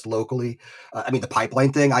discussed locally. I mean, the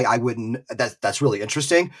pipeline thing, I wouldn't, that's really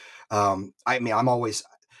interesting. I mean, I'm always,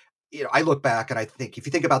 I look back and I think, if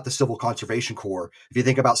you think about the Civil Conservation Corps, if you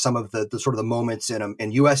think about some of the sort of the moments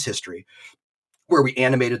in U.S. history where we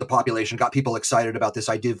animated the population, got people excited about this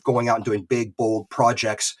idea of going out and doing big, bold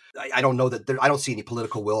projects, I don't know that I don't see any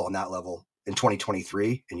political will on that level in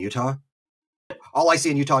 2023 in Utah. All I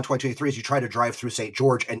see in Utah in 2023 is you try to drive through St.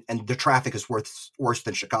 George and the traffic is worse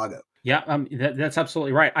than Chicago. Yeah, that's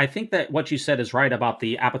absolutely right. I think that what you said is right about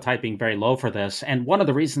the appetite being very low for this. And one of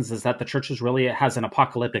the reasons is that the church really has an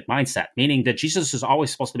apocalyptic mindset, meaning that Jesus is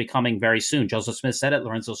always supposed to be coming very soon. Joseph Smith said it,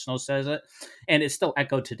 Lorenzo Snow says it, and it's still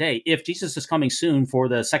echoed today. If Jesus is coming soon for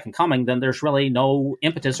the second coming, then there's really no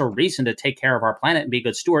impetus or reason to take care of our planet and be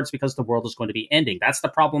good stewards, because the world is going to be ending. That's the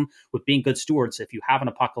problem with being good stewards. If you have an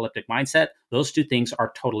apocalyptic mindset, those two things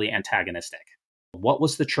are totally antagonistic. What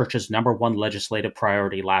was the church's number one legislative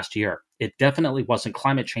priority last year? It definitely wasn't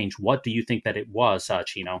climate change. What do you think that it was,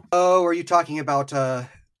 Chino? Oh, are you talking about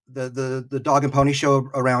the dog and pony show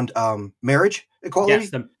around marriage equality? Yes,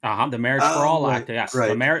 the Marriage for All Act. Yes, right.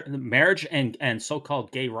 The marriage and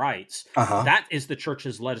so-called gay rights. Uh-huh. That is the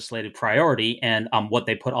church's legislative priority, and what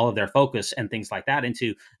they put all of their focus and things like that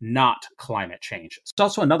into, not climate change. There's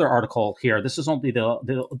also another article here. This is only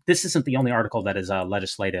this isn't the only article that is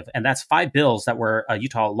legislative, and that's 5 bills that were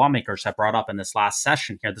Utah lawmakers have brought up in this last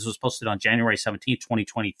session here. This was posted on January 17th,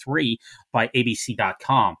 2023 by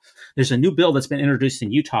ABC.com. There's a new bill that's been introduced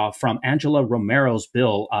in Utah from Angela Romero's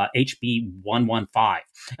bill, HB 115.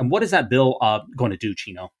 And what is that bill going to do,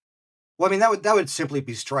 Chino? Well, I mean, that would simply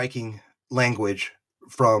be striking language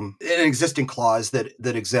from an existing clause that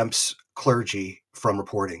exempts clergy from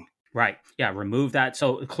reporting. Right. Yeah. Remove that.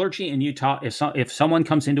 So clergy in Utah, if someone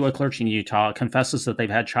comes into a clergy in Utah, confesses that they've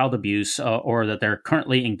had child abuse or that they're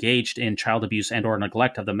currently engaged in child abuse and or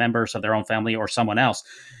neglect of the members of their own family or someone else,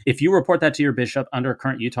 if you report that to your bishop under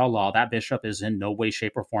current Utah law, that bishop is in no way,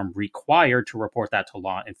 shape, or form required to report that to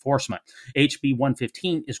law enforcement. HB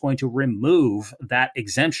 115 is going to remove that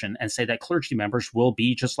exemption and say that clergy members will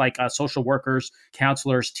be just like social workers,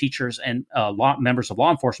 counselors, teachers, and members of law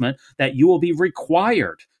enforcement, that you will be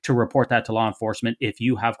required to report that to law enforcement if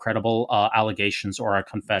you have credible allegations or a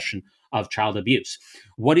confession of child abuse.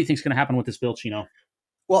 What do you think is going to happen with this bill, Chino?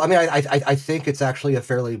 Well, I mean, I think it's actually a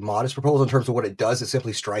fairly modest proposal in terms of what it does. It's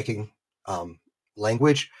simply striking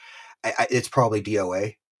language. It's probably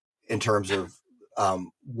DOA in terms of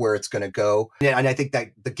where it's going to go. And I think that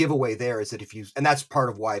the giveaway there is that and that's part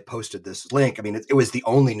of why I posted this link. I mean, it was the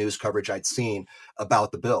only news coverage I'd seen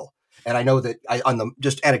about the bill. And I know that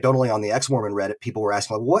just anecdotally on the ex-Mormon Reddit, people were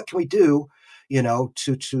asking, like, what can we do, to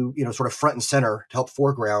sort of front and center to help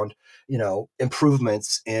foreground,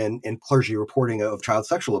 improvements in clergy reporting of child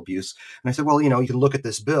sexual abuse. And I said, well, you can look at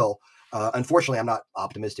this bill. Unfortunately, I'm not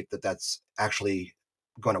optimistic that that's actually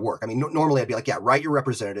going to work. I mean, normally I'd be like, yeah, write your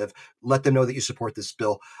representative, let them know that you support this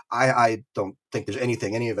bill. I don't think there's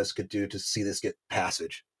anything any of us could do to see this get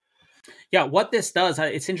passage. Yeah, what this does,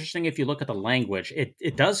 it's interesting if you look at the language.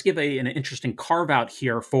 It does give an interesting carve out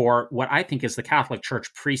here for what I think is the Catholic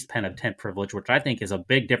Church priest penitent privilege, which I think is a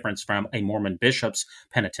big difference from a Mormon bishop's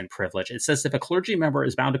penitent privilege. It says if a clergy member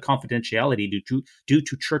is bound to confidentiality due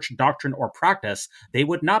to church doctrine or practice, they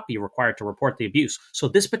would not be required to report the abuse. So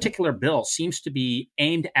this particular bill seems to be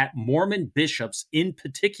aimed at Mormon bishops in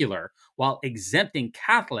particular, while exempting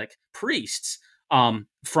Catholic priests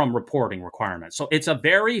from reporting requirements. So it's a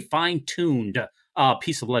very fine-tuned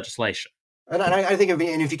piece of legislation. And I think,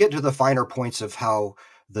 and if you get to the finer points of how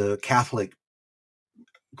the Catholic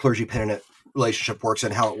clergy penitent relationship works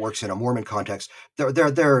and how it works in a Mormon context, there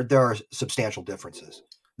are substantial differences.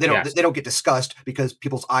 They don't get discussed because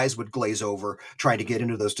people's eyes would glaze over trying to get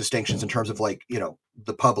into those distinctions in terms of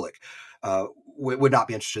the public would not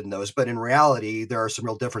be interested in those. But in reality, there are some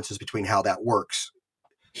real differences between how that works.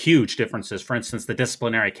 Huge differences. For instance, the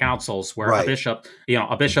disciplinary councils, where a bishop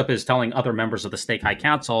is telling other members of the stake high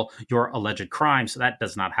council your alleged crime. So that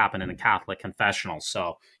does not happen in a Catholic confessional.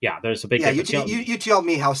 So yeah, there's a big difference. You tell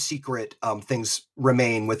me how secret things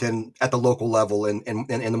remain at the local level in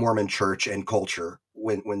the Mormon church and culture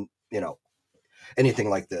when anything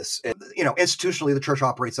like this. And, institutionally, the church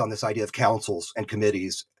operates on this idea of councils and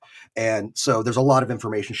committees. And so there's a lot of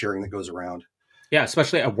information sharing that goes around. Yeah,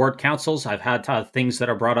 especially at ward councils. I've had things that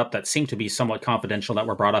are brought up that seem to be somewhat confidential that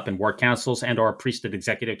were brought up in ward councils and or priesthood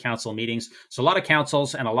executive council meetings. So a lot of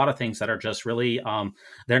councils and a lot of things that are just really,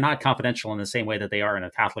 they're not confidential in the same way that they are in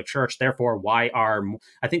a Catholic church. Therefore,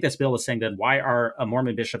 I think this bill is saying that why are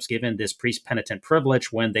Mormon bishops given this priest penitent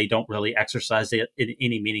privilege when they don't really exercise it in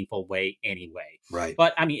any meaningful way anyway? Right.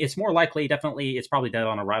 But I mean, it's more likely, definitely, it's probably dead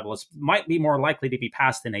on arrival. It might be more likely to be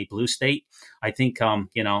passed in a blue state. I think,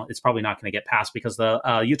 it's probably not going to get passed because the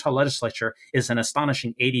Utah legislature is an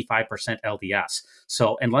astonishing 85% LDS.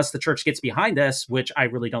 So unless the church gets behind this, which I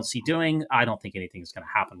really don't see doing, I don't think anything is going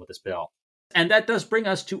to happen with this bill. And that does bring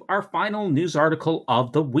us to our final news article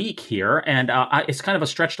of the week here. And it's kind of a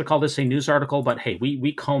stretch to call this a news article, but hey,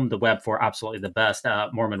 we combed the web for absolutely the best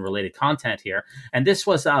Mormon-related content here. And this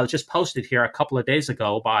was just posted here a couple of days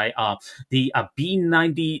ago by the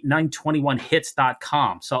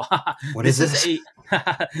B9921hits.com. So what is this?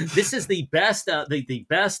 This is the best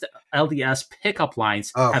LDS pickup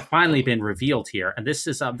lines have finally been revealed here. And this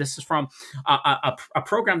is from a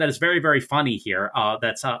program that is very, very funny here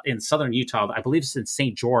that's in southern Utah. I believe it's in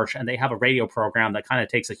St. George, and they have a radio program that kind of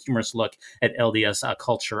takes a humorous look at LDS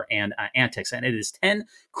culture and antics. And it is 10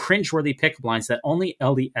 cringeworthy pickup lines that only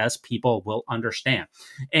LDS people will understand.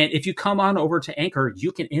 And if you come on over to Anchor,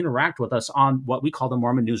 you can interact with us on what we call the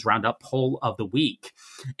Mormon News Roundup Poll of the Week.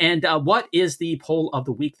 And what is the poll of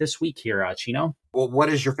the week this week here, Chino? Well, what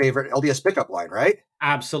is your favorite LDS pickup line, right?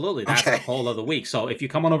 Absolutely. That's the poll of the week. So if you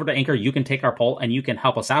come on over to Anchor, you can take our poll and you can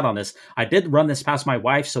help us out on this. I did run this past my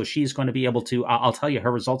wife, so she's going to be able to, I'll tell you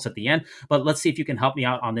her results at the end, but let's see if you can help me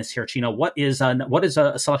out on this here, Chino. What is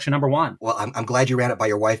selection number one? Well, I'm glad you ran it by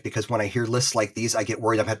your wife, because when I hear lists like these, I get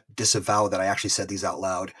worried I'm going to disavow that I actually said these out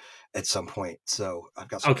loud at some point. So I've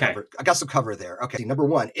got some cover. I got some cover there. Okay. Number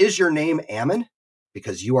one, is your name Ammon?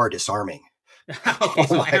 Because you are disarming. Okay,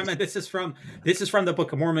 so Ammon, this is from the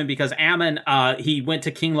Book of Mormon, because Ammon, he went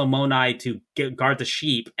to King Lamoni to guard the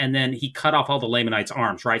sheep, and then he cut off all the Lamanites'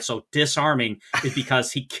 arms, right? So disarming is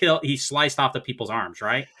because he sliced off the people's arms,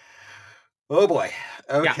 right? Oh boy.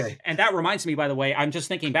 Okay. Yeah. And that reminds me, by the way, I'm just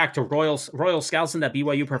thinking back to Royal Skousen, that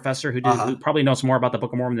BYU professor who probably knows more about the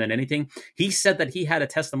Book of Mormon than anything. He said that he had a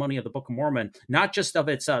testimony of the Book of Mormon, not just of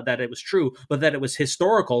its that it was true, but that it was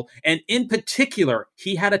historical. And in particular,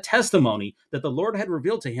 he had a testimony that the Lord had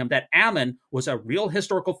revealed to him that Ammon was a real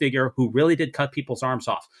historical figure who really did cut people's arms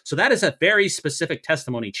off. So that is a very specific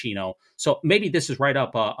testimony, Chino. So maybe this is right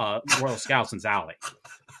up Royal Skousen's alley.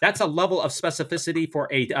 That's a level of specificity for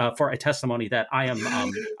a testimony that I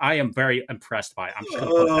am very impressed by. I'm just going to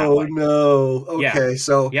put it that way. Oh no! Okay, yeah.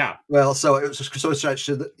 so yeah. Well, so are we going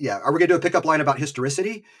to do a pickup line about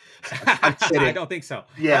historicity? I'm kidding. I don't think so.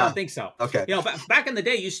 Yeah, I don't think so. Okay. Back in the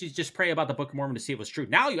day, you used to just pray about the Book of Mormon to see if it was true.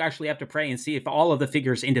 Now you actually have to pray and see if all of the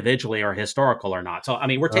figures individually are historical or not. So I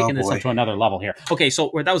mean, we're taking this into another level here. Okay, so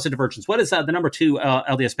that was a divergence. What is the number 2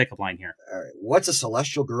 LDS pickup line here? All right. What's a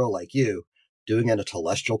celestial girl like you doing in a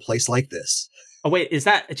telestial place like this? Oh wait, is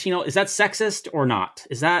that, Chino, is that sexist or not?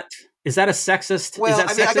 Is that a sexist? Well,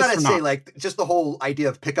 is that I gotta say, like, just the whole idea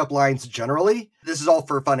of pickup lines generally, this is all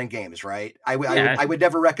for fun and games, right? I would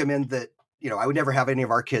never recommend that. I would never have any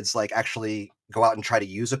of our kids like actually go out and try to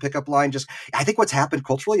use a pickup line. I think what's happened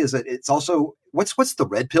culturally is that it's also what's the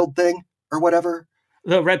red pill thing or whatever.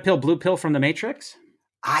 The red pill, blue pill from the Matrix.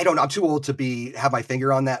 I don't know. I'm too old to have my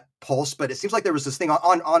finger on that pulse, but it seems like there was this thing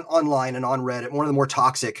on online and on Reddit. One of the more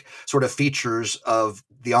toxic sort of features of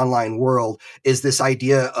the online world is this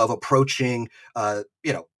idea of approaching,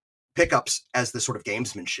 pickups as this sort of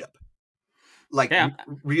gamesmanship, like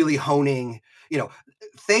really honing,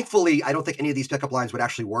 thankfully, I don't think any of these pickup lines would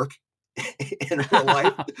actually work in real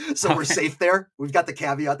life. So we're safe there. We've got the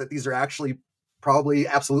caveat that these are actually probably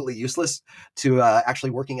absolutely useless to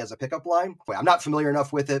actually working as a pickup line. I'm not familiar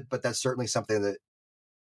enough with it, but that's certainly something that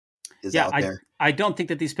is out there. I don't think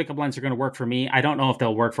that these pickup lines are going to work for me. I don't know if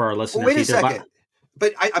they'll work for our listeners. Well, wait a second.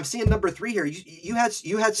 But I'm seeing number 3 here. You had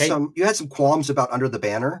some qualms about Under the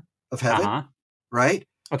Banner of Heaven, right?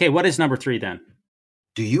 Okay, what is number 3 then?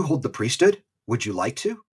 Do you hold the priesthood? Would you like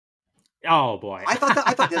to? Oh boy, I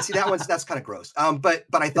thought see that's kind of gross. But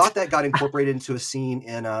I thought that got incorporated into a scene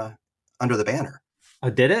in Under the Banner.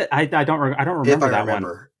 Did it? I don't remember that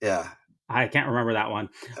one. Yeah. I can't remember that one,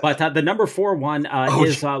 but the number 4 one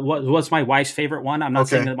was my wife's favorite one. I'm not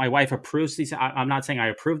saying that my wife approves these. I'm not saying I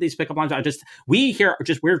approve these pickup lines.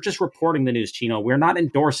 We're just reporting the news, Chino. We're not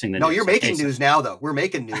endorsing the news. No, you're making news now, though. We're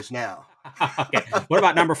making news now. Okay. What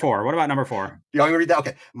about number 4? You want me to read that?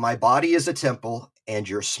 Okay. My body is a temple, and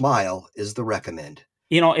your smile is the recommend.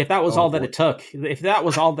 If that was all that it took,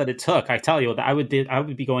 I tell you, I would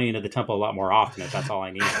be going into the temple a lot more often if that's all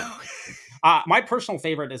I needed. My personal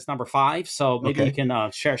favorite is number 5, so maybe you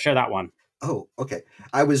can share that one. Oh, okay.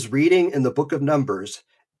 I was reading in the book of Numbers,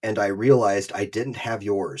 and I realized I didn't have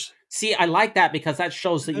yours. See, I like that because that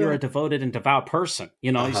shows that you're a devoted and devout person.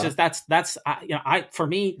 It's just for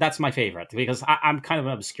me, that's my favorite because I'm kind of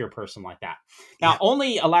an obscure person like that. Now,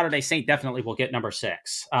 only a Latter-day Saint definitely will get number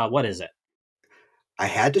 6. What is it? I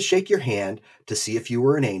had to shake your hand to see if you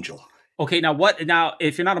were an angel. Okay, now,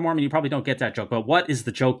 if you're not a Mormon, you probably don't get that joke, but what is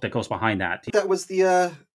the joke that goes behind that? That was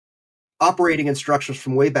the operating instructions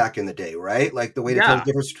from way back in the day, right? Like the way to tell the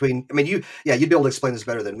difference between, you'd be able to explain this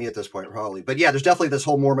better than me at this point, probably. But there's definitely this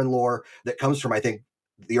whole Mormon lore that comes from, I think,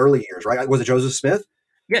 the early years, right? Was it Joseph Smith?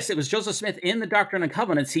 Yes, it was Joseph Smith in the Doctrine and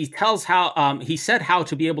Covenants. He tells he said how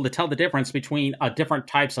to be able to tell the difference between different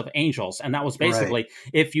types of angels. And that was basically,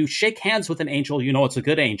 if you shake hands with an angel, it's a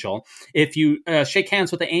good angel. If you shake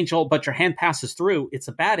hands with the angel, but your hand passes through, it's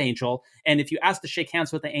a bad angel. And if you ask to shake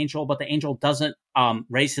hands with the angel, but the angel doesn't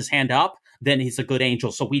raise his hand up, then he's a good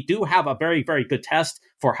angel. So we do have a very, very good test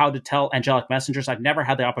for how to tell angelic messengers. I've never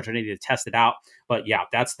had the opportunity to test it out, but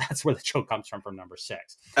that's where the joke comes from number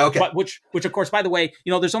 6. Okay. But which of course, by the way,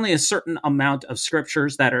 there's only a certain amount of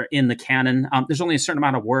scriptures that are in the canon. There's only a certain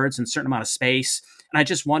amount of words and a certain amount of space. And I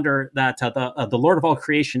just wonder that the Lord of all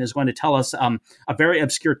creation is going to tell us a very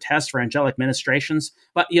obscure test for angelic ministrations.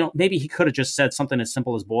 But, maybe he could have just said something as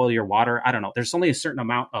simple as boil your water. I don't know. There's only a certain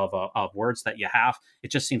amount of words that you have.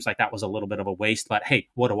 It just seems like that was a little bit of a waste. But hey,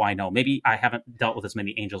 what do I know? Maybe I haven't dealt with as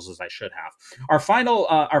many angels as I should have. Our final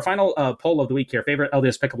poll of the week here, favorite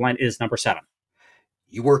LDS pickup line is number 7.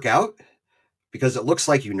 You work out because it looks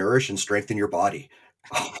like you nourish and strengthen your body.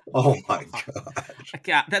 Oh my gosh!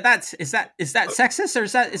 Yeah, is that sexist or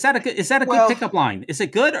is that a good pickup line? Is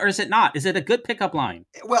it good or is it not? Is it a good pickup line?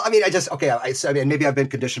 Well, maybe I've been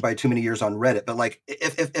conditioned by too many years on Reddit, but like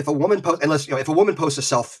if a woman posts, if a woman posts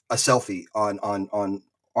a selfie on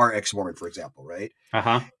RX Mormon, for example, right?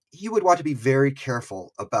 You would want to be very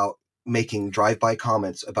careful about making drive-by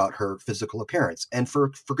comments about her physical appearance, and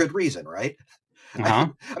for good reason, right?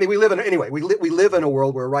 We live in a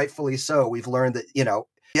world where, rightfully so, we've learned that you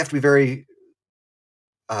have to be very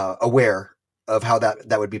aware of how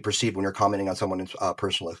that would be perceived when you're commenting on someone's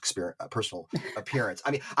personal appearance.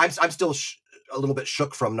 I'm still a little bit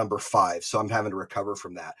shook from number 5, so I'm having to recover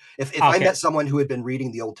from that. If I met someone who had been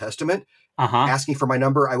reading the Old Testament, asking for my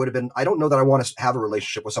number, I would have been, I don't know that I want to have a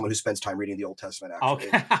relationship with someone who spends time reading the Old Testament, actually.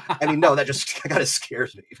 Okay. No, that just kind of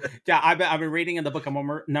scares me. Yeah, I've been reading in the book of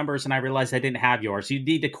Numbers, and I realized I didn't have yours. You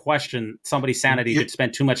need to question somebody's sanity to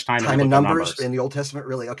spend too much time in Numbers in the Old Testament,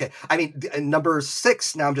 really? Okay. In number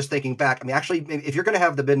 6, now I'm just thinking back. Actually, if you're going to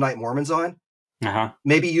have the Midnight Mormons on,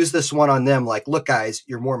 maybe use this one on them. Like, look, guys,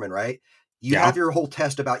 you're Mormon, right? You have your whole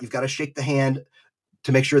test about you've got to shake the hand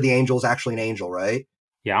to make sure the angel is actually an angel, right?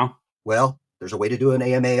 Yeah. Well, there's a way to do an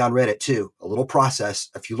AMA on Reddit too. A little process,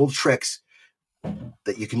 a few little tricks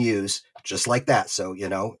that you can use just like that. So, you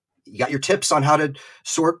got your tips on how to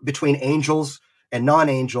sort between angels and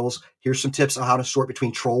non-angels. Here's some tips on how to sort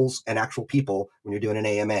between trolls and actual people when you're doing an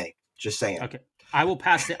AMA. Just saying. Okay. I will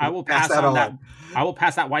pass it. I will pass that. I will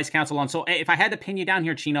pass that wise counsel on. So if I had to pin you down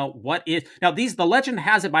here, Chino, what is now these? The legend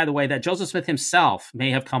has it, by the way, that Joseph Smith himself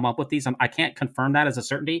may have come up with these. I can't confirm that as a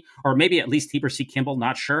certainty, or maybe at least Heber C. Kimball,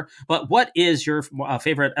 not sure. But what is your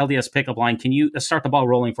favorite LDS pickup line? Can you start the ball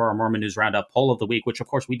rolling for our Mormon News Roundup poll of the week, which of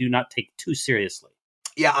course we do not take too seriously?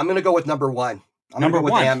 Yeah, I'm going to go with number one. I'm going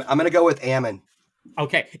to go with Ammon.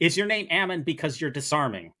 Okay, is your name Ammon because you're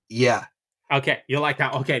disarming? Yeah. Okay, you like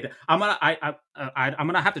that? Okay, I'm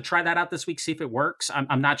gonna have to try that out this week, see if it works.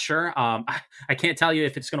 I'm not sure. I can't tell you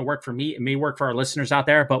if it's gonna work for me. It may work for our listeners out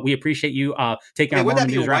there, but we appreciate you taking. Would that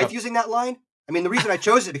be your wife using that line? I mean, the reason I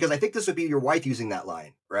chose it because I think this would be your wife using that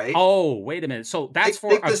line, right? Oh, wait a minute. So that's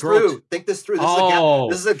think this through. Think this through.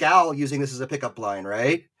 This is a gal using this as a pickup line,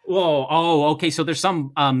 right? Whoa! Oh, okay. So there's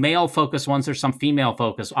some male focused ones. There's some female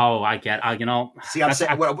focused. Oh, I get. See, I'm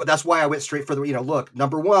saying that's why I went straight for the. Look,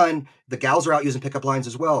 number one, the gals are out using pickup lines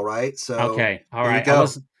as well, right? So okay, all right.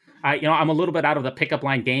 I'm a little bit out of the pickup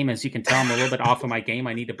line game, as you can tell. I'm a little bit off of my game.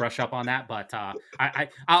 I need to brush up on that, but I'll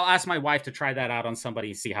ask my wife to try that out on somebody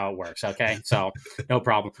and see how it works. Okay, so no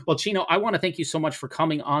problem. Well, Chino, I want to thank you so much for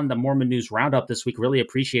coming on the Mormon News Roundup this week. Really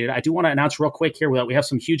appreciate it. I do want to announce real quick here that we have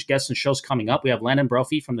some huge guests and shows coming up. We have Landon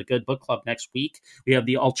Brophy from the Good Book Club next week. We have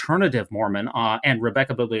the Alternative Mormon and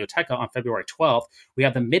Rebecca Biblioteca on February 12th. We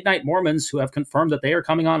have the Midnight Mormons who have confirmed that they are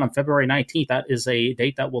coming on February 19th. That is a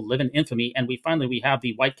date that will live in infamy. And we have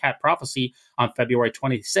the White Cat Prophecy on February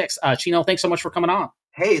 26th. Chino, thanks so much for coming on.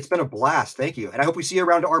 Hey, it's been a blast. Thank you. And I hope we see you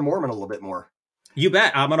around to our Mormon a little bit more. You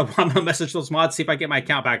bet. I'm gonna message those mods, see if I get my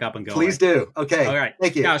account back up and going. Please do. Okay. All right.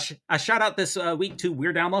 Thank you. Now, a shout out this week to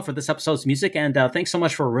Weird Alma for this episode's music, and thanks so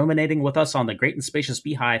much for ruminating with us on the Great and Spacious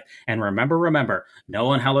Beehive. And remember,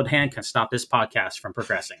 no unhallowed hand can stop this podcast from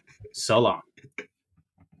progressing. So long.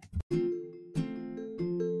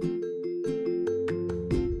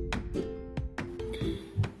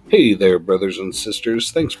 Hey there, brothers and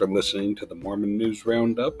sisters. Thanks for listening to the Mormon News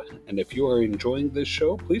Roundup. And if you are enjoying this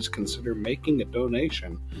show, please consider making a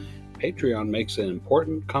donation. Patreon makes an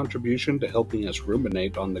important contribution to helping us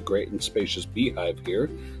ruminate on the Great and Spacious Beehive here.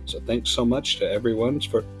 So thanks so much to everyone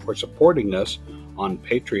for supporting us on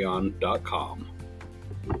patreon.com.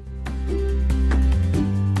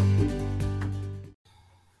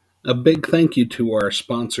 A big thank you to our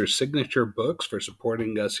sponsor, Signature Books, for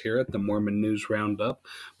supporting us here at the Mormon News Roundup.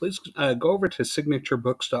 Please go over to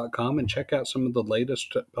signaturebooks.com and check out some of the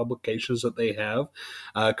latest publications that they have.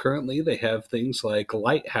 Currently, they have things like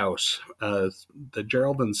Lighthouse, the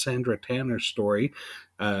Gerald and Sandra Tanner story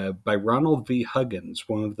by Ronald V. Huggins,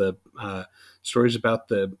 one of the stories about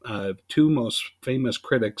the two most famous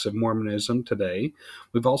critics of Mormonism today.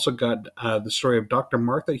 We've also got the story of Dr.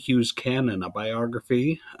 Martha Hughes Cannon, a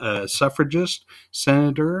biography, suffragist,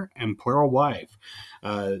 senator, and plural wife.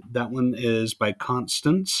 That one is by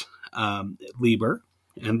Constance Lieber.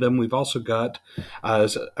 And then we've also got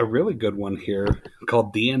a really good one here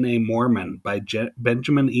called DNA Mormon by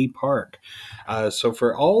Benjamin E. Park. So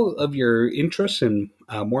for all of your interest in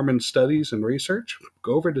Mormon studies and research,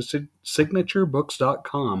 go over to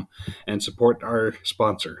signaturebooks.com and support our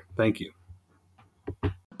sponsor. Thank you.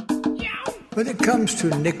 When it comes to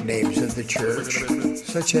nicknames of the church,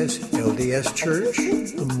 such as LDS Church,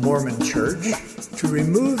 the Mormon Church, to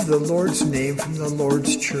remove the Lord's name from the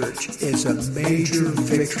Lord's church is a major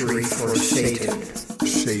victory for Satan.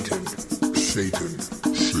 Satan.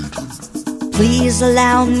 Please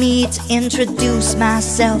allow me to introduce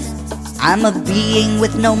myself. I'm a being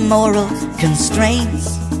with no moral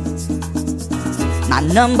constraints. My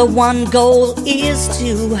number one goal is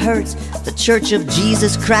to hurt the Church of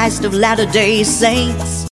Jesus Christ of Latter-day Saints.